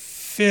is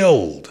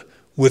filled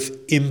with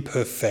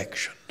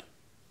imperfection.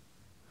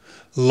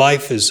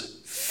 Life is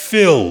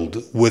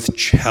filled with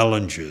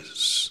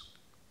challenges.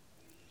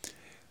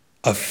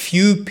 A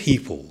few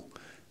people,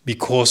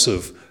 because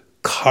of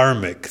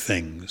karmic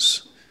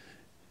things,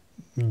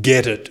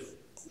 get it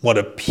what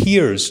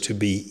appears to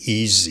be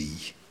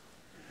easy.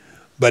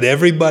 But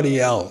everybody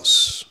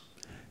else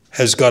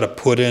has got to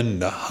put in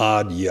the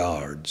hard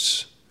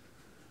yards.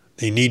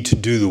 They need to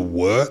do the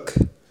work.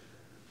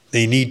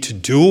 They need to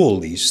do all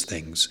these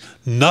things.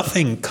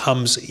 Nothing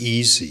comes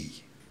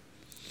easy.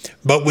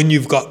 But when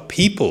you've got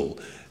people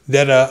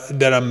that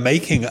are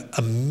making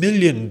 $1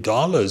 million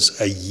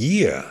a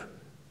year,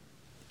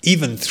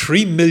 even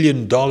 $3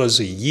 million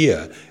a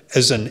year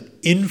as an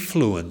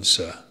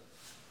influencer,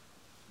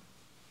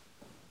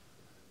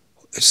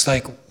 it's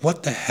like,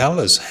 what the hell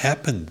has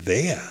happened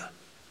there?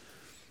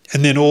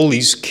 And then all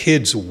these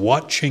kids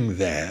watching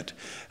that,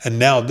 and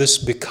now this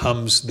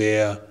becomes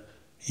their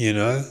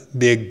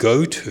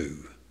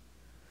go-to.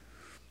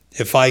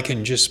 If I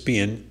can just be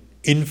an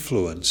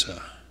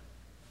influencer,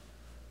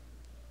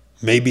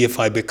 maybe if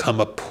I become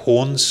a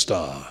porn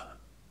star,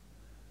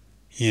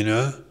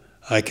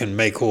 I can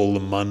make all the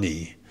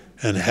money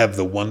and have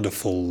the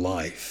wonderful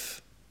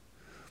life.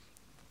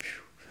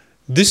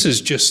 This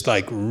is just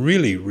like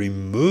really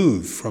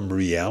removed from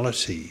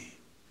reality.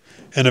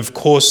 And of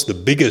course, the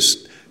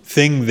biggest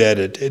thing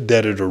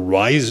that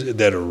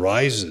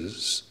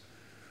arises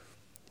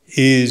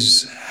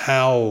is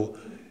how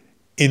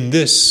in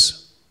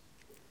this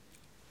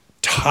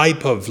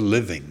type of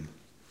living,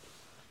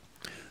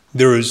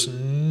 there is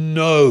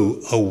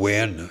no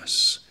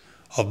awareness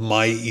of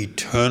my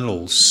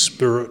eternal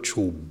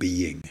spiritual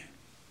being.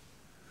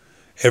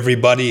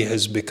 Everybody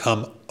has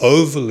become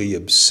overly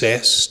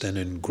obsessed and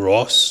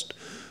engrossed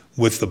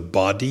with the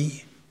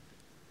body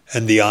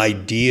and the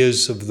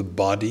ideas of the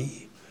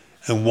body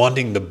and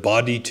wanting the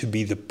body to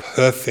be the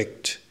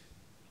perfect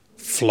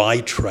fly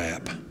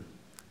trap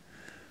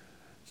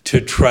to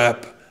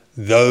trap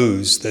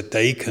those that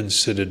they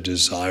consider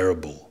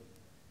desirable.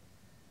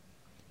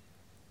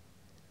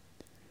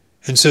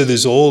 And so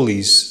there's all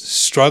these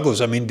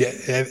struggles. I mean,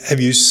 have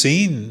you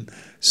seen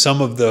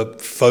some of the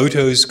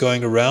photos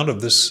going around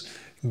of this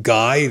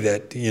guy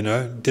that,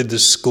 did the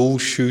school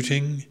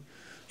shooting?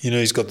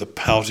 He's got the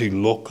pouty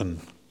look and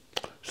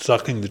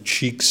sucking the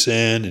cheeks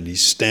in, and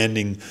he's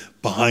standing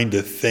behind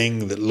a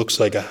thing that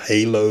looks like a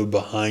halo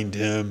behind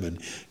him,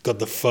 and got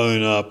the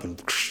phone up and,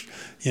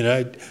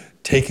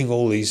 taking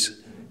all these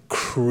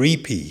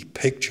creepy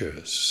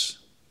pictures.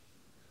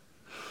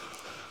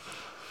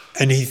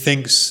 And he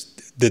thinks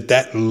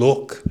that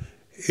look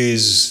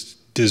is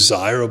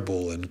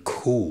desirable and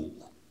cool.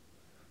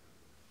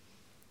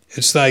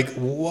 It's like,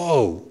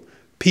 whoa,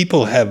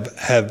 people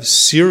have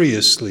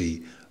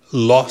seriously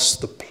lost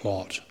the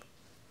plot.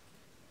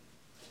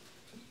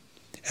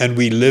 And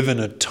we live in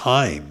a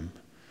time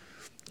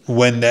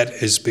when that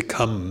has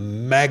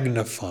become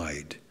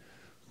magnified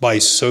by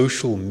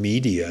social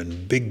media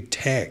and big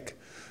tech,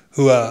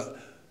 who are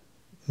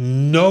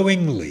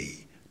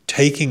knowingly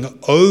taking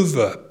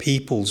over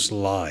people's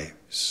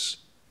lives,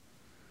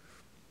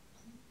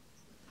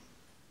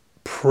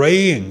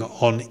 preying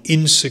on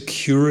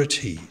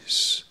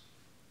insecurities,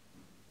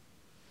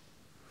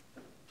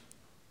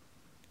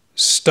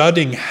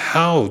 studying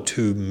how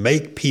to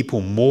make people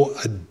more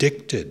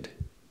addicted,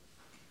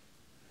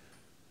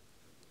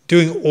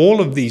 doing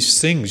all of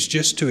these things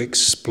just to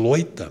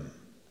exploit them.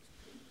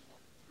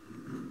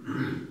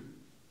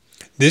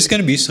 There's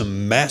going to be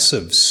some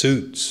massive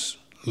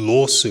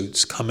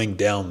lawsuits coming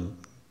down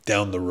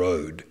the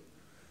road.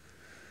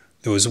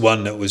 There was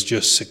one that was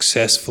just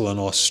successful in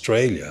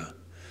Australia,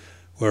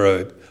 where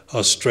an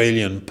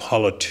Australian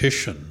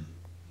politician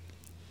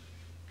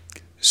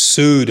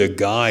sued a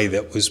guy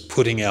that was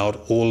putting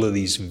out all of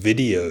these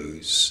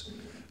videos,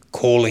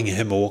 calling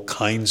him all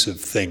kinds of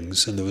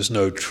things, and there was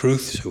no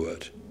truth to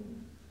it.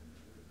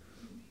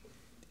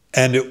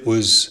 And it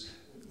was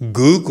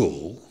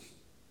Google,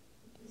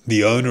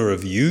 the owner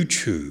of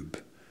YouTube,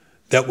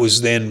 that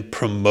was then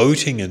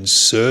promoting and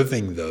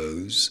serving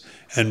those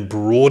and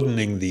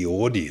broadening the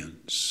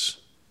audience.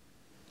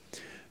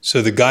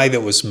 So the guy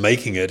that was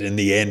making it, in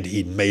the end,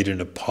 he'd made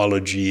an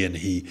apology and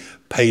he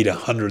paid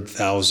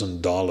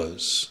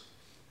 $100,000.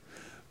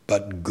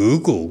 But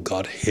Google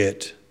got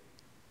hit.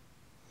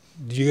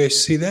 Did you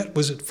guys see that?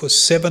 Was it for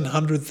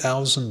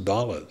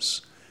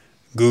 $700,000?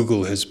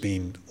 Google has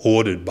been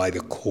ordered by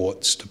the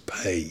courts to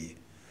pay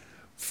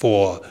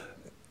for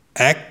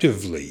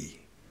actively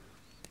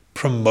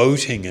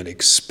promoting and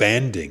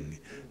expanding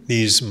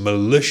these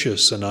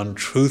malicious and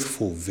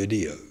untruthful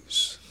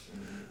videos.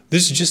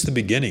 This is just the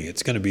beginning.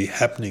 It's going to be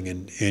happening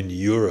in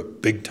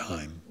Europe big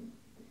time.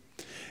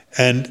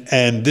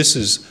 And this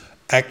is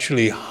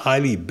actually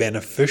highly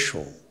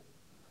beneficial.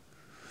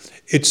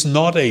 It's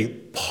not a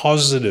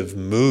positive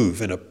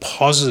move in a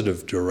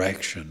positive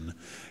direction.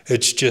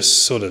 It's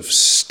just sort of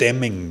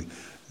stemming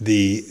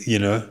the,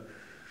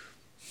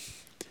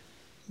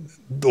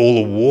 all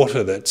the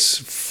water that's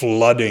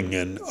flooding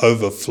and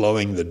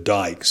overflowing the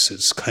dikes.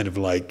 It's kind of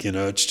like,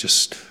 it's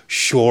just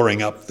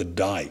shoring up the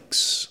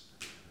dikes.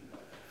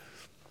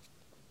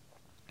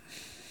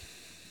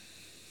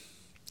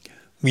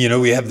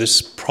 We have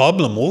this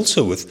problem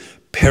also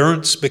with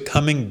parents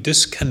becoming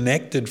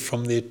disconnected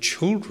from their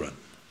children.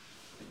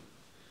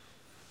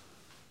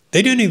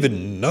 They don't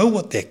even know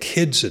what their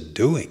kids are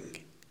doing.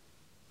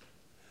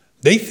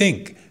 They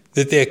think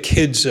that their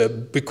kids are,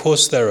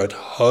 because they're at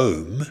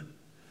home,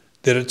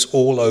 that it's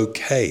all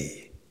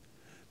okay.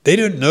 They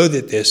don't know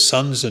that their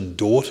sons and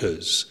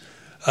daughters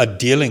are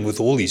dealing with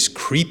all these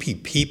creepy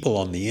people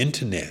on the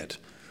internet,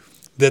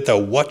 that they're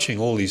watching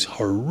all these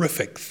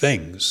horrific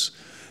things,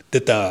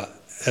 that they're,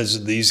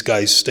 as these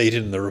guys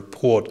stated in the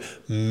report,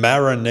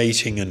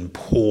 marinating in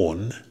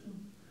porn.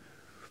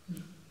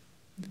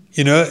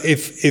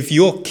 If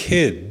your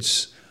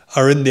kids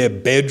are in their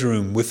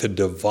bedroom with a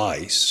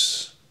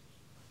device,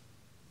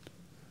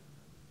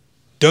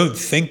 don't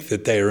think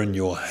that they're in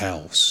your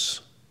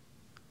house.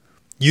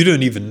 You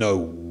don't even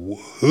know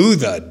who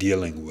they're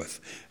dealing with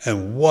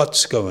and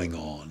what's going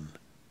on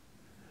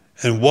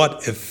and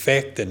what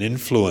effect and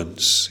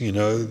influence,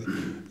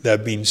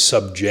 they've been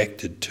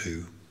subjected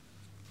to.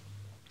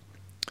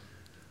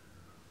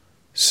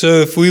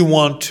 So if we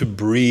want to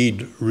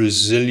breed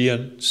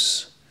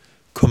resilience,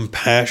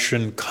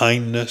 compassion,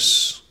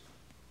 kindness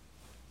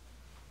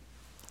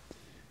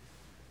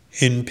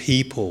in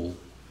people,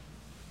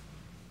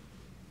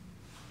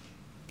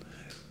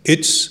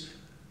 it's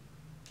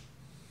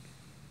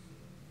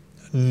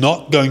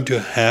not going to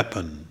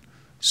happen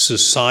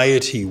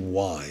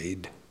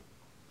society-wide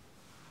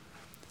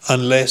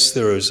unless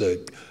there is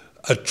a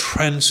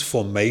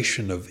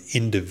transformation of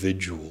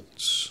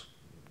individuals.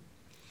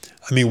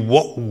 I mean,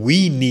 what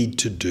we need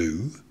to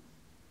do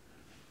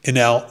in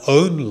our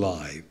own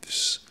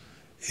lives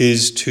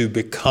is to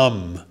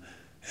become,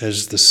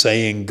 as the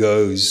saying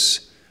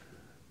goes,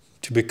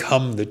 to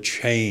become the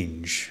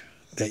change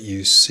that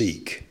you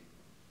seek.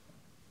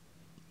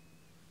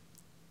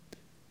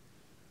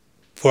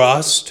 For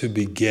us to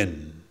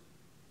begin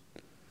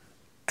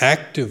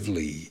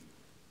actively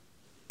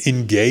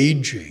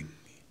engaging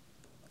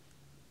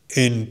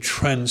in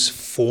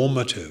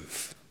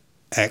transformative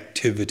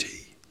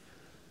activity.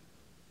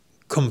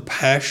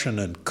 Compassion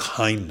and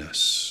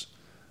kindness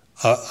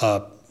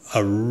are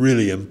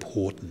really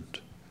important.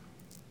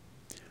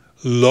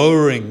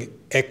 Lowering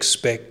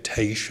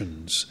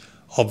expectations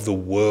of the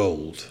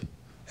world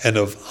and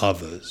of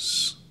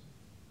others.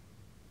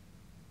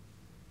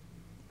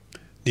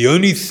 The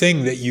only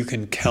thing that you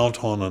can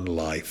count on in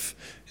life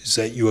is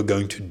that you are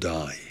going to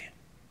die.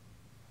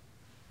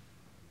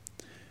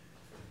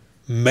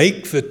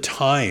 Make the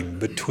time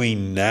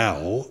between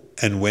now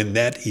and when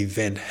that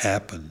event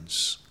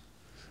happens,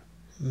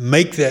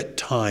 make that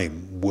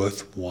time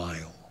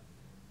worthwhile.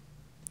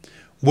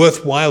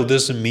 Worthwhile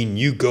doesn't mean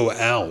you go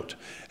out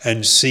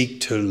and seek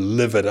to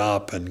live it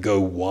up and go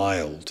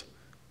wild.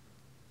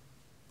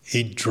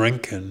 Eat,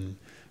 drink, and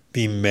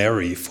be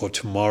merry, for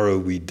tomorrow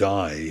we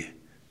die,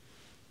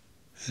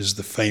 as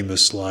the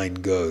famous line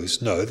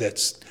goes. No,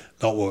 that's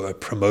not what we're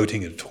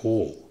promoting at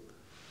all.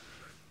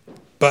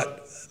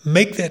 But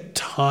make that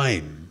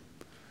time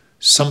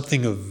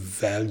something of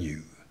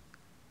value.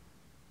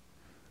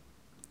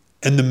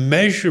 And the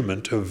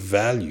measurement of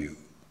value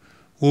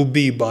will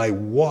be by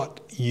what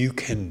you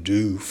can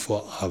do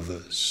for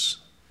others.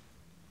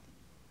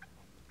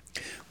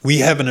 We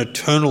have an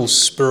eternal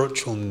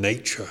spiritual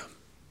nature.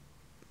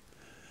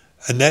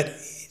 And that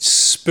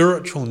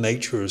spiritual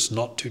nature is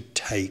not to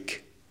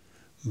take,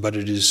 but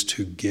it is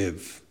to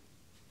give.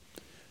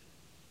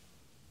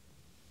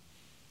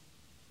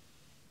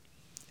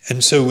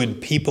 And so when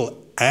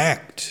people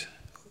act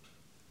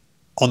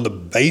on the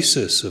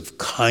basis of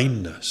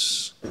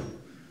kindness,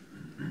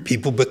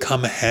 people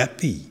become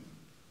happy.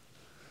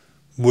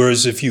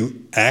 Whereas if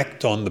you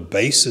act on the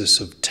basis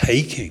of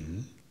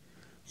taking,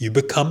 you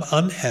become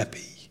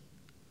unhappy.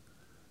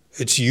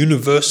 It's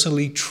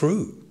universally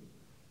true.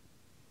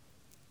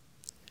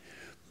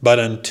 But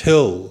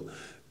until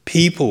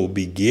people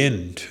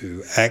begin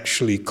to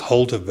actually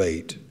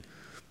cultivate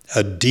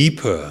a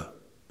deeper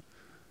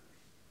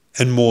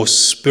and more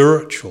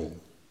spiritual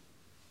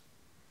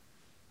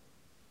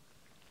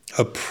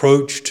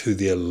approach to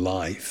their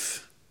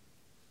life,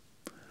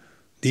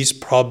 these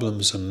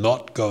problems are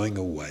not going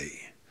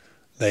away.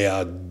 They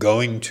are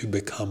going to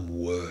become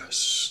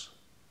worse.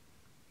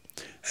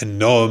 And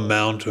no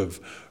amount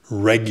of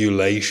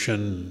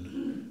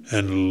regulation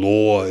and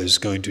law is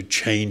going to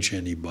change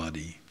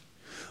anybody.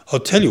 I'll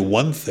tell you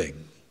one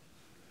thing,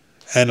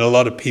 and a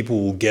lot of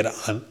people will get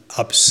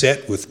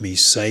upset with me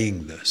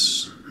saying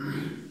this.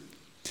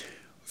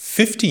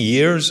 50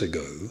 years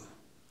ago,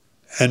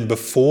 and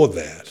before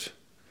that,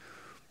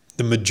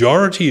 the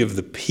majority of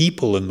the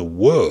people in the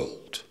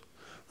world,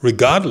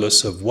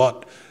 regardless of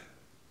what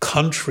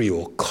country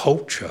or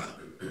culture,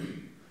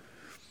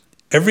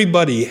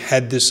 everybody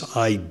had this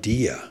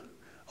idea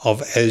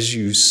of as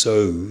you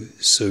sow,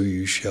 so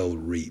you shall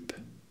reap.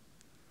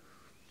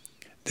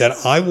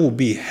 That I will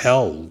be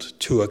held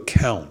to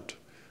account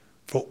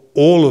for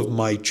all of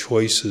my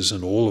choices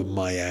and all of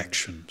my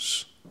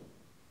actions.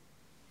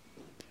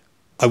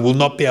 I will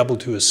not be able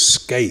to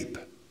escape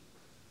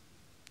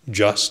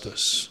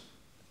justice.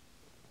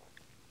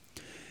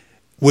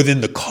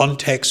 Within the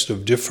context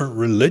of different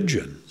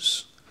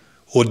religions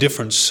or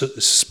different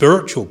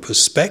spiritual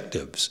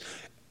perspectives,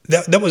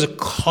 that was a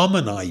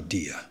common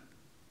idea.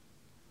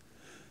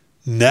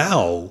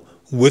 Now,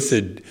 with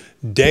the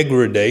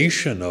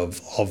degradation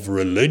of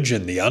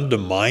religion, the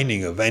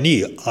undermining of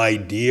any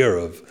idea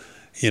of,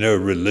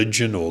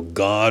 religion or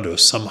God or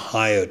some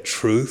higher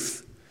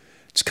truth,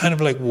 it's kind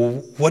of like,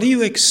 well, what do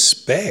you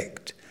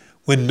expect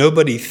when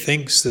nobody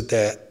thinks that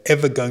they're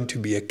ever going to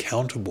be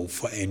accountable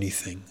for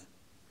anything?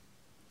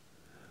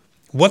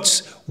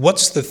 What's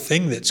the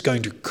thing that's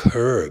going to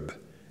curb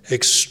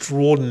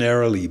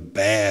extraordinarily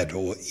bad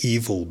or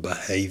evil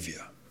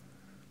behavior?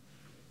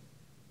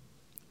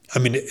 I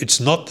mean, it's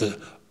not the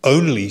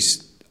only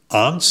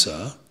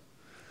answer,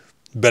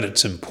 but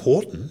it's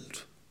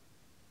important.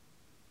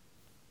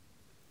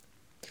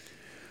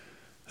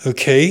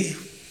 Okay,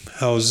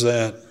 how's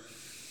that?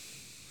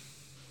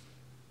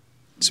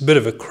 It's a bit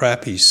of a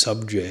crappy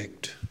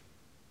subject.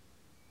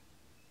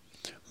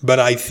 But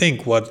I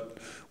think what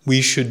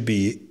we should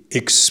be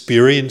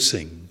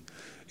experiencing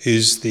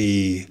is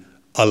the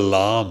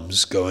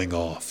alarms going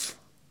off.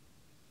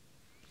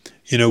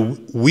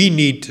 We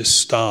need to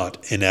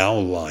start in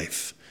our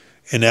life,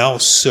 in our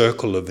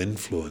circle of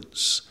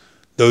influence,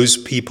 those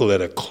people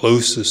that are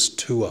closest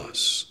to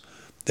us,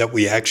 that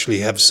we actually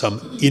have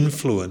some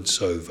influence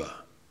over,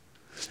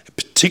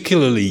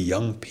 particularly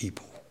young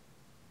people.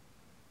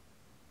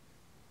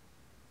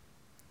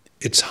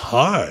 It's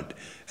hard,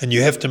 and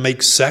you have to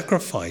make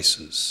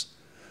sacrifices.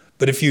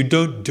 But if you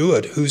don't do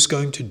it, who's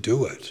going to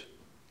do it?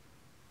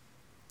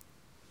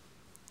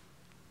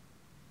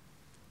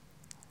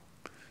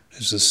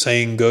 As the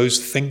saying goes,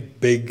 think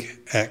big,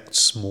 act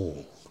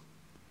small.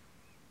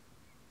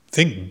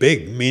 Think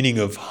big, meaning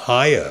of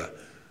higher,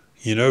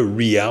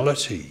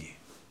 reality.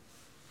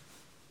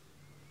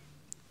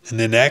 And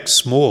then act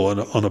small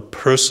on a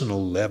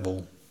personal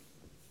level.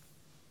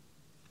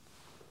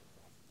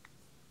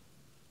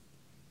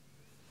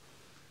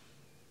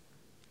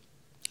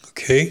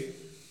 Okay?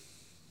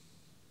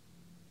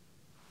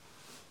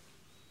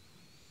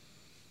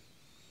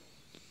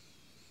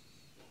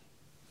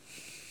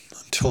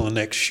 Until the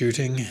next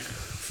shooting.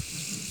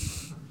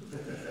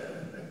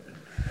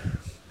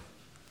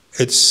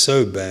 It's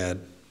so bad.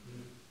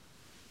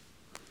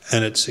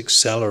 And it's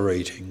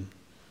accelerating.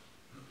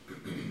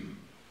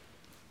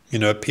 You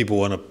know, people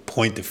want to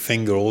point the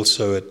finger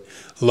also at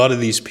a lot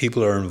of these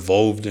people are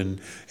involved in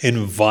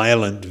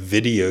violent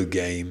video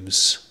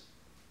games.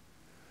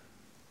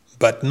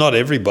 But not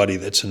everybody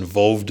that's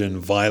involved in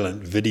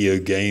violent video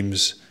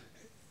games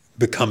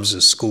becomes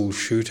a school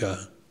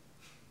shooter.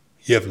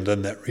 You haven't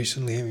done that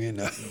recently, have you?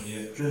 No.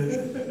 Yeah.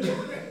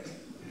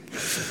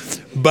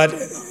 But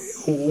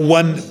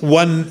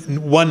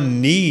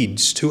one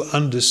needs to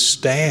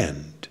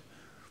understand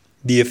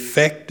the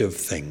effect of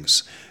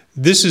things.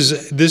 This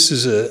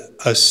is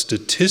a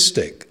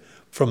statistic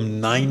from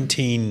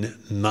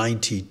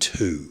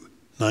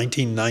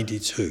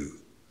 1992.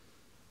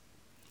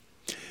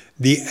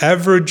 The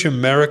average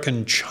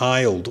American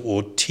child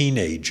or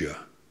teenager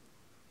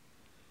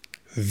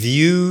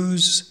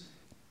views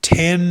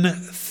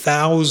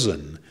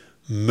 10,000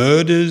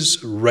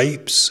 murders,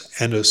 rapes,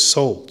 and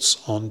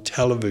assaults on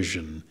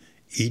television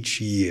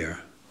each year.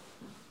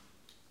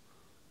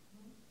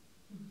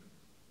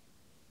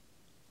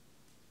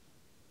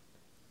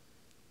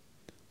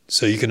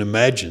 So you can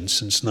imagine,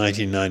 since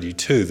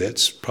 1992,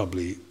 that's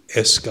probably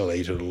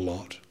escalated a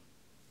lot.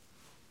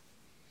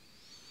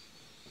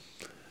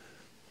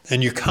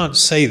 And you can't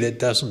say that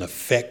doesn't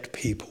affect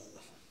people.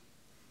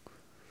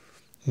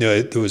 You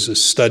know, there was a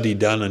study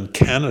done in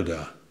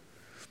Canada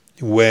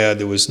where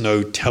there was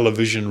no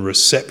television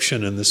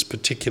reception in this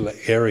particular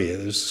area.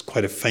 This is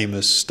quite a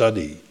famous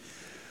study.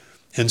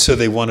 And so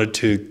they wanted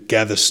to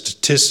gather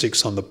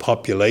statistics on the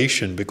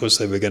population because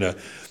they were going to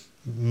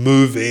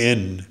move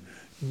in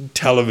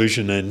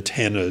television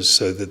antennas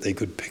so that they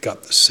could pick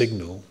up the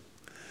signal.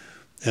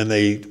 And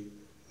they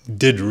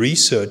did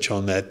research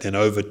on that. Then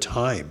over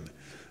time,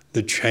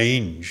 the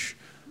change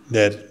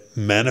that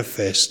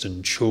manifests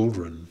in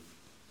children,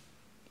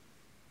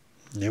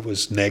 it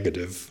was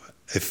negative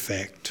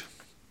effect.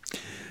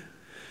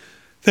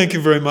 Thank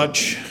you very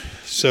much.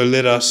 So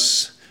let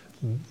us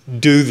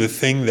do the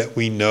thing that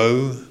we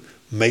know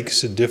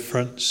makes a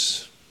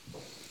difference.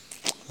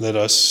 Let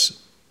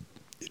us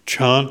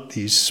chant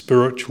these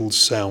spiritual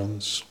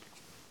sounds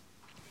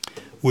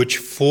which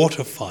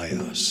fortify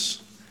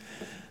us.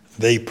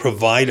 They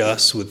provide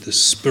us with the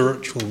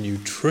spiritual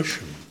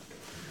nutrition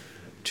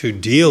to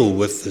deal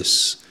with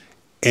this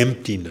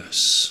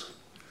emptiness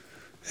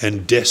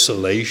and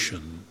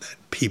desolation that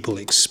people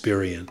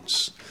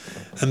experience.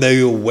 And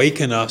they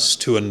awaken us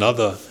to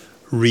another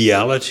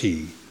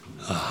reality,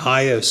 a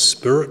higher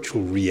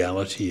spiritual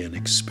reality and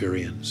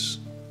experience.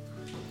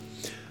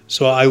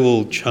 So I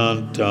will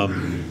chant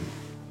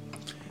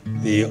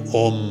the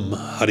Om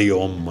Hari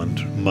Om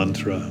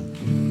mantra.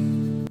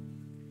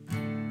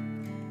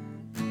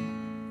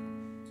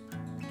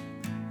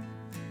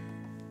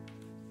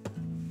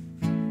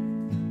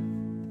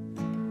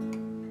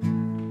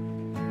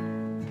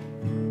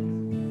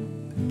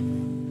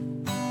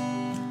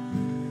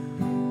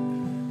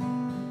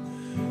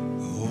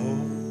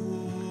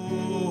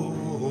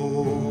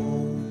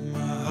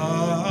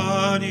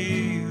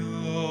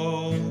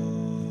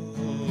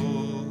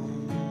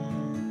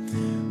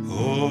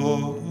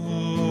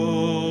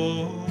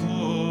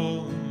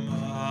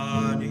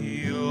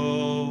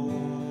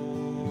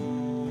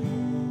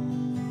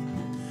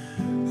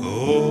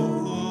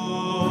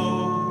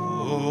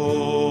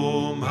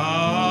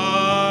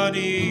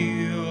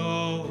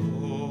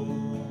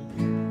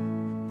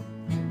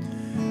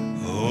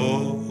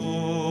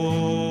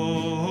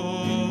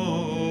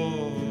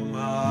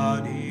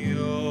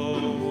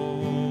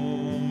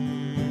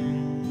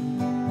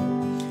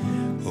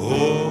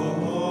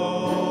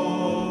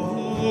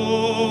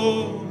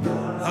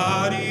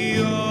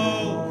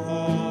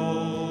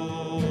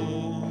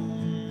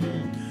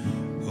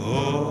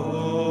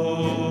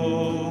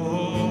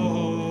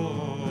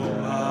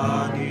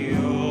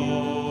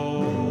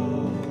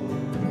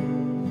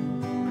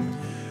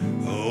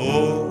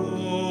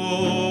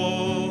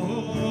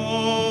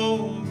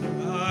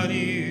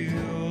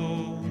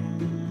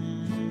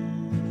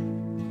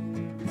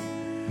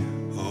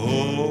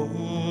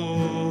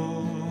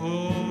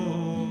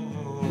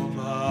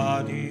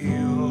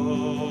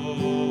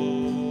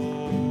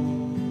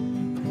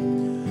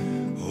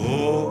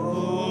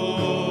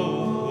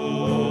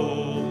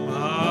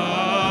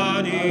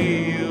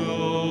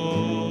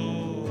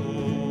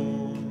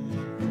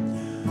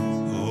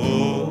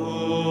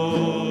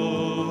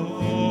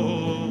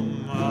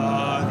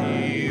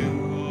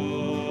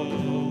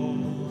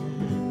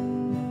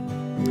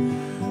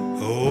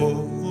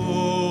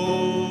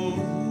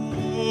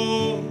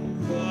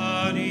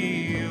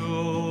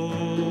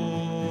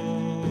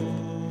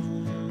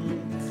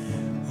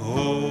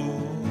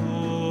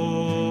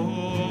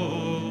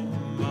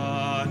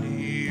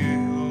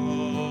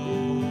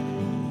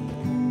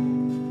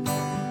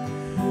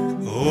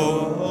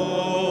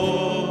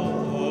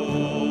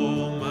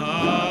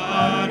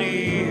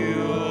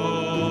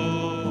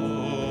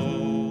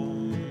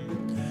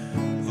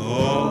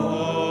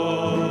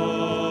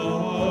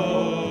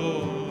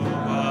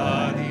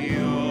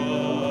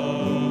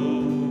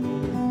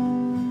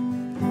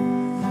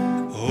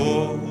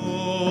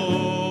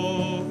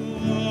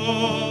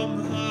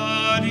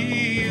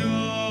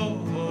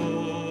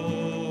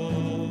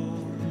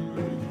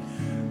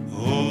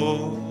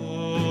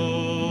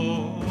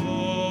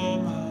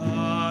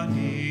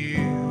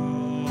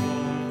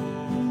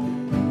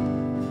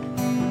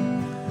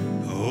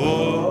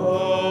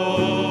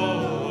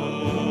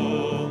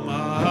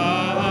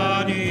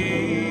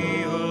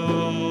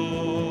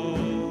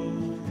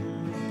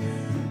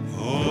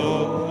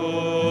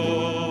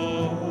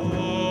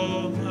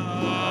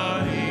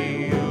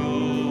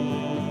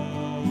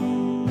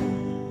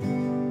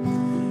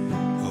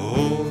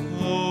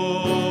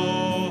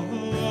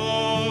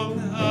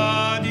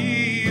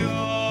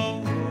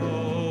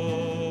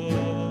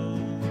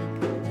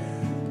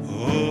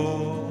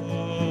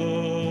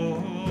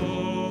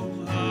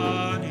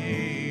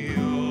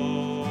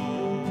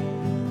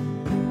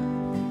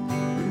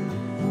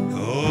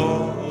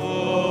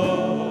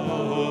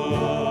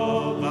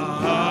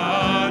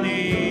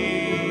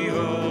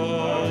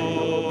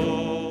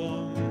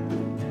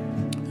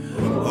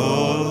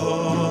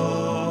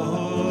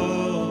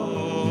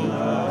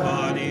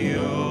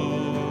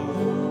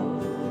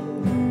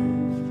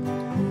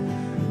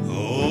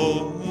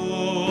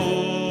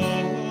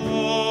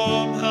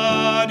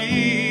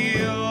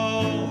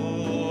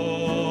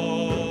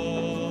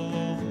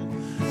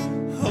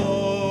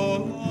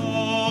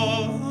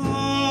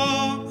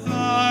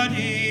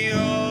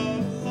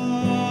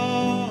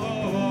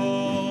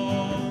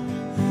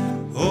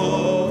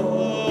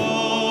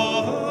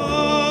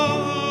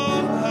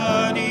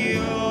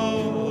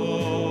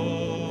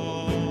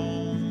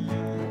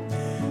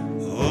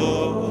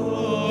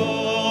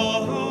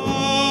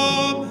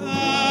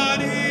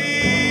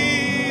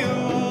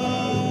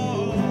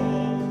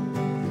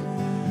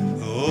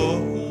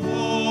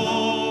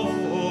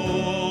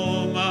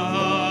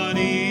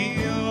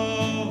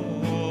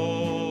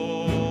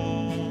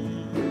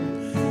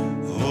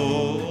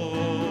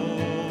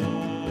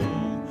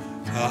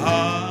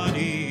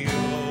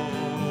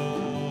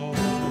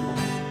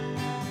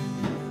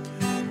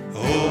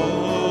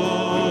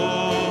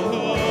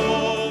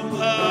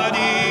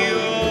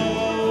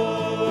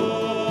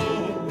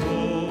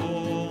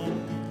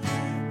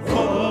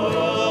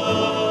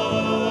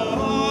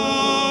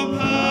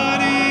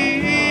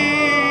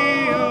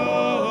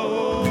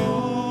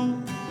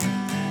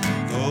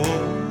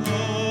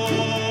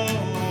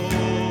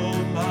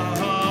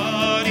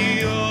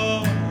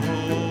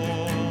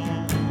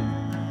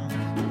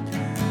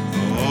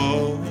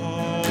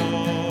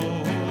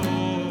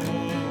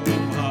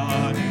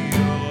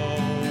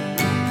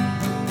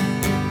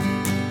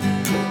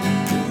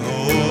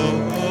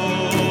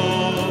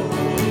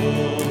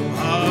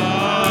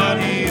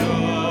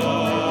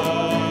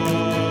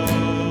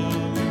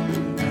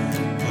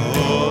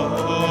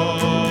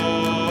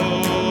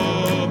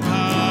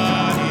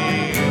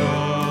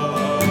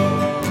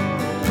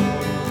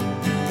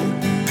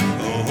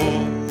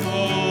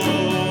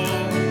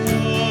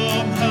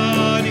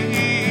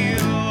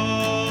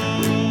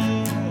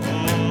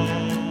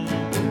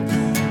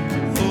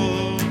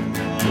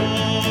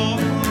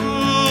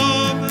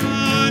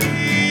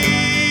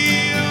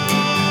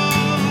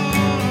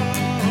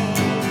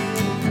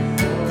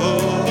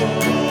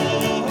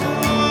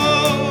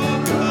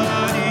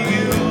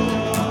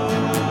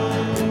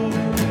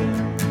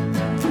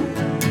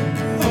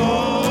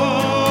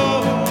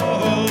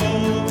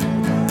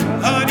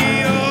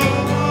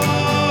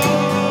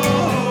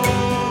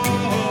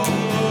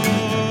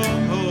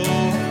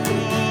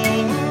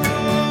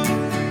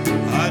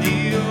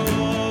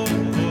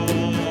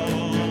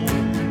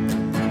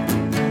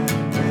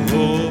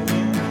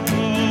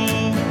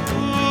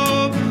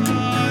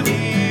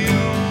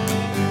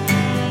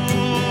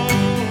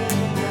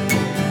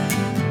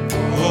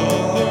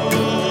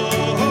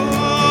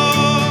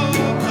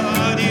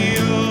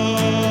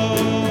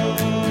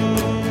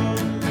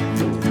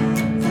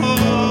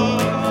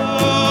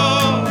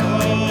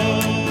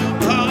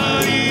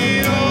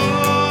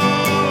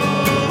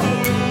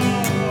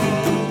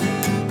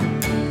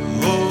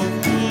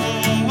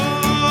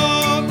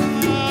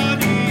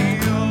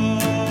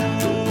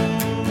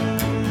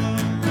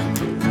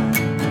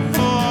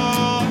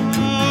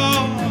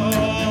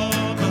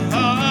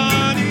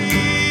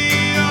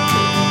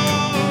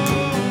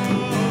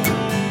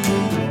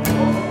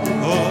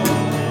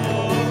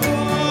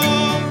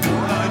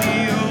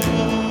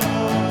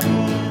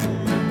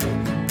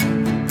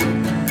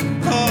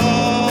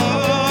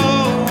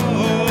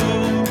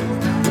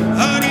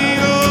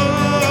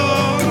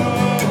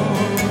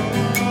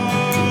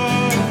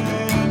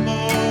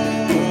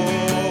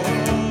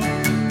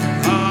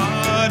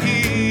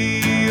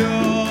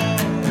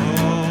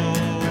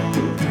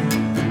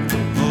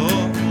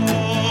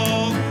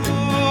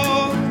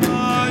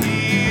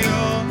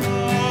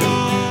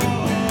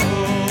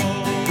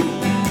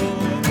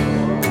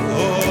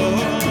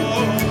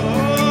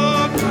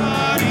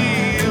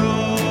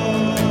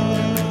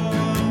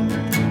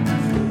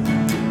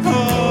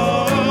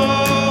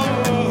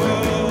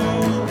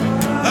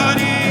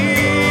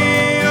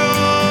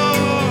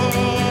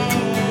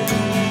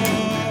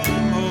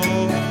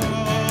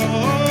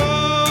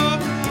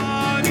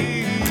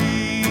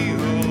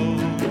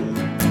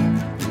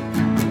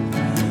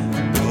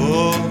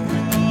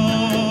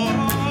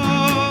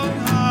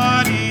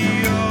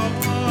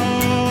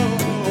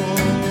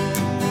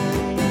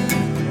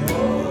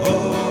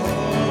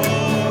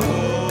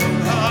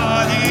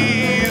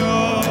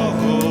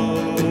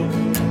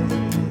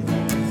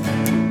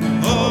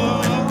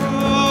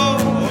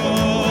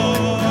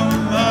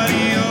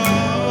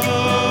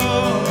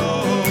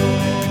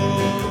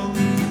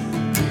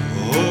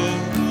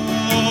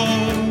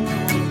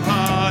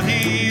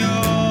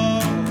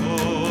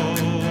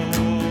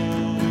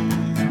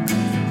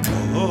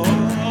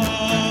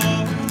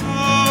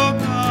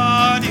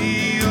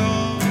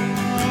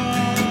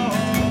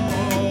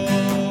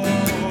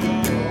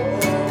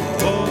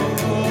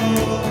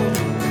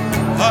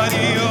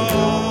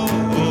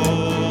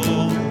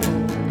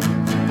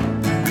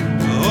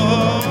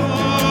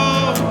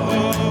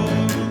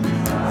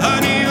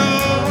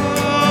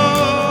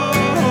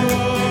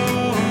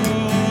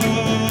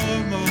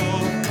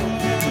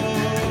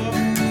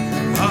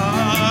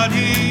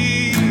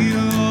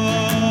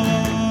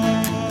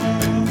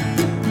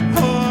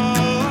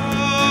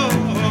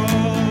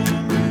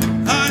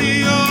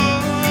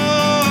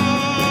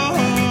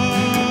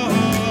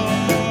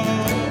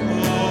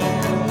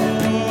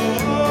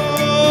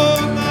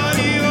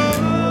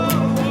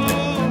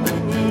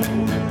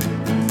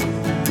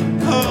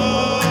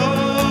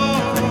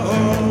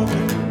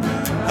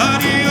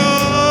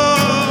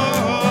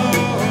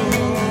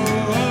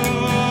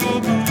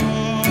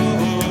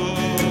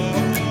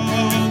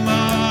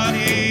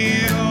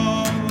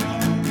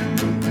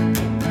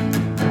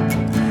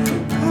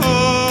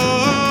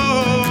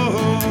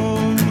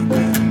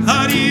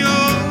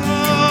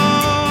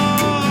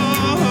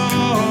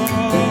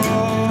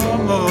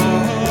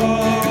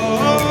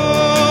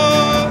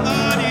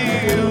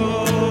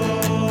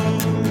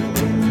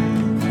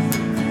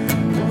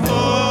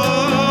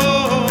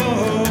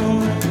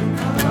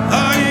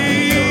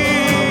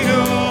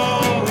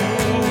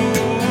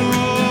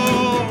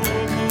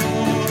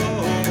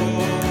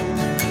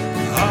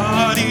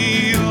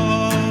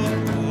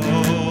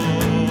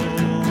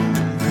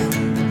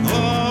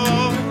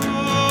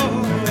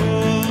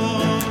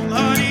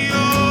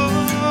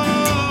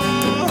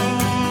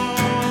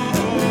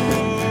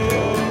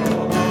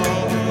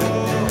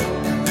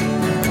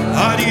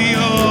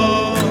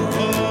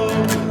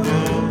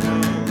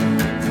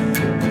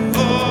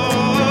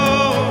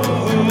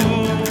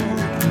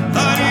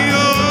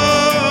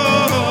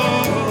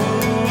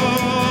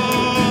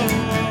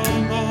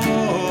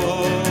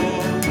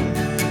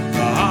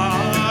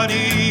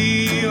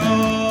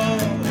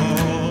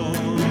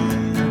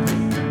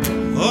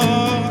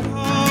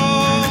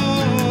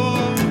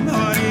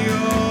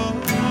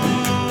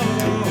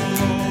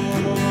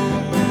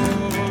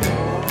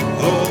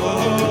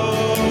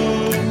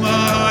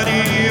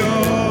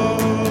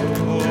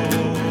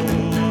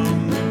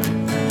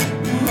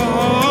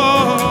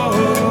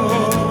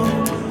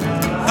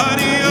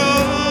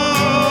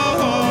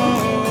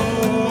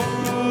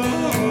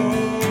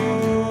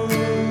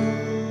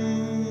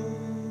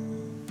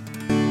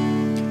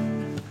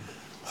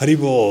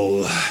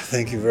 Haribol,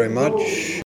 thank you very much.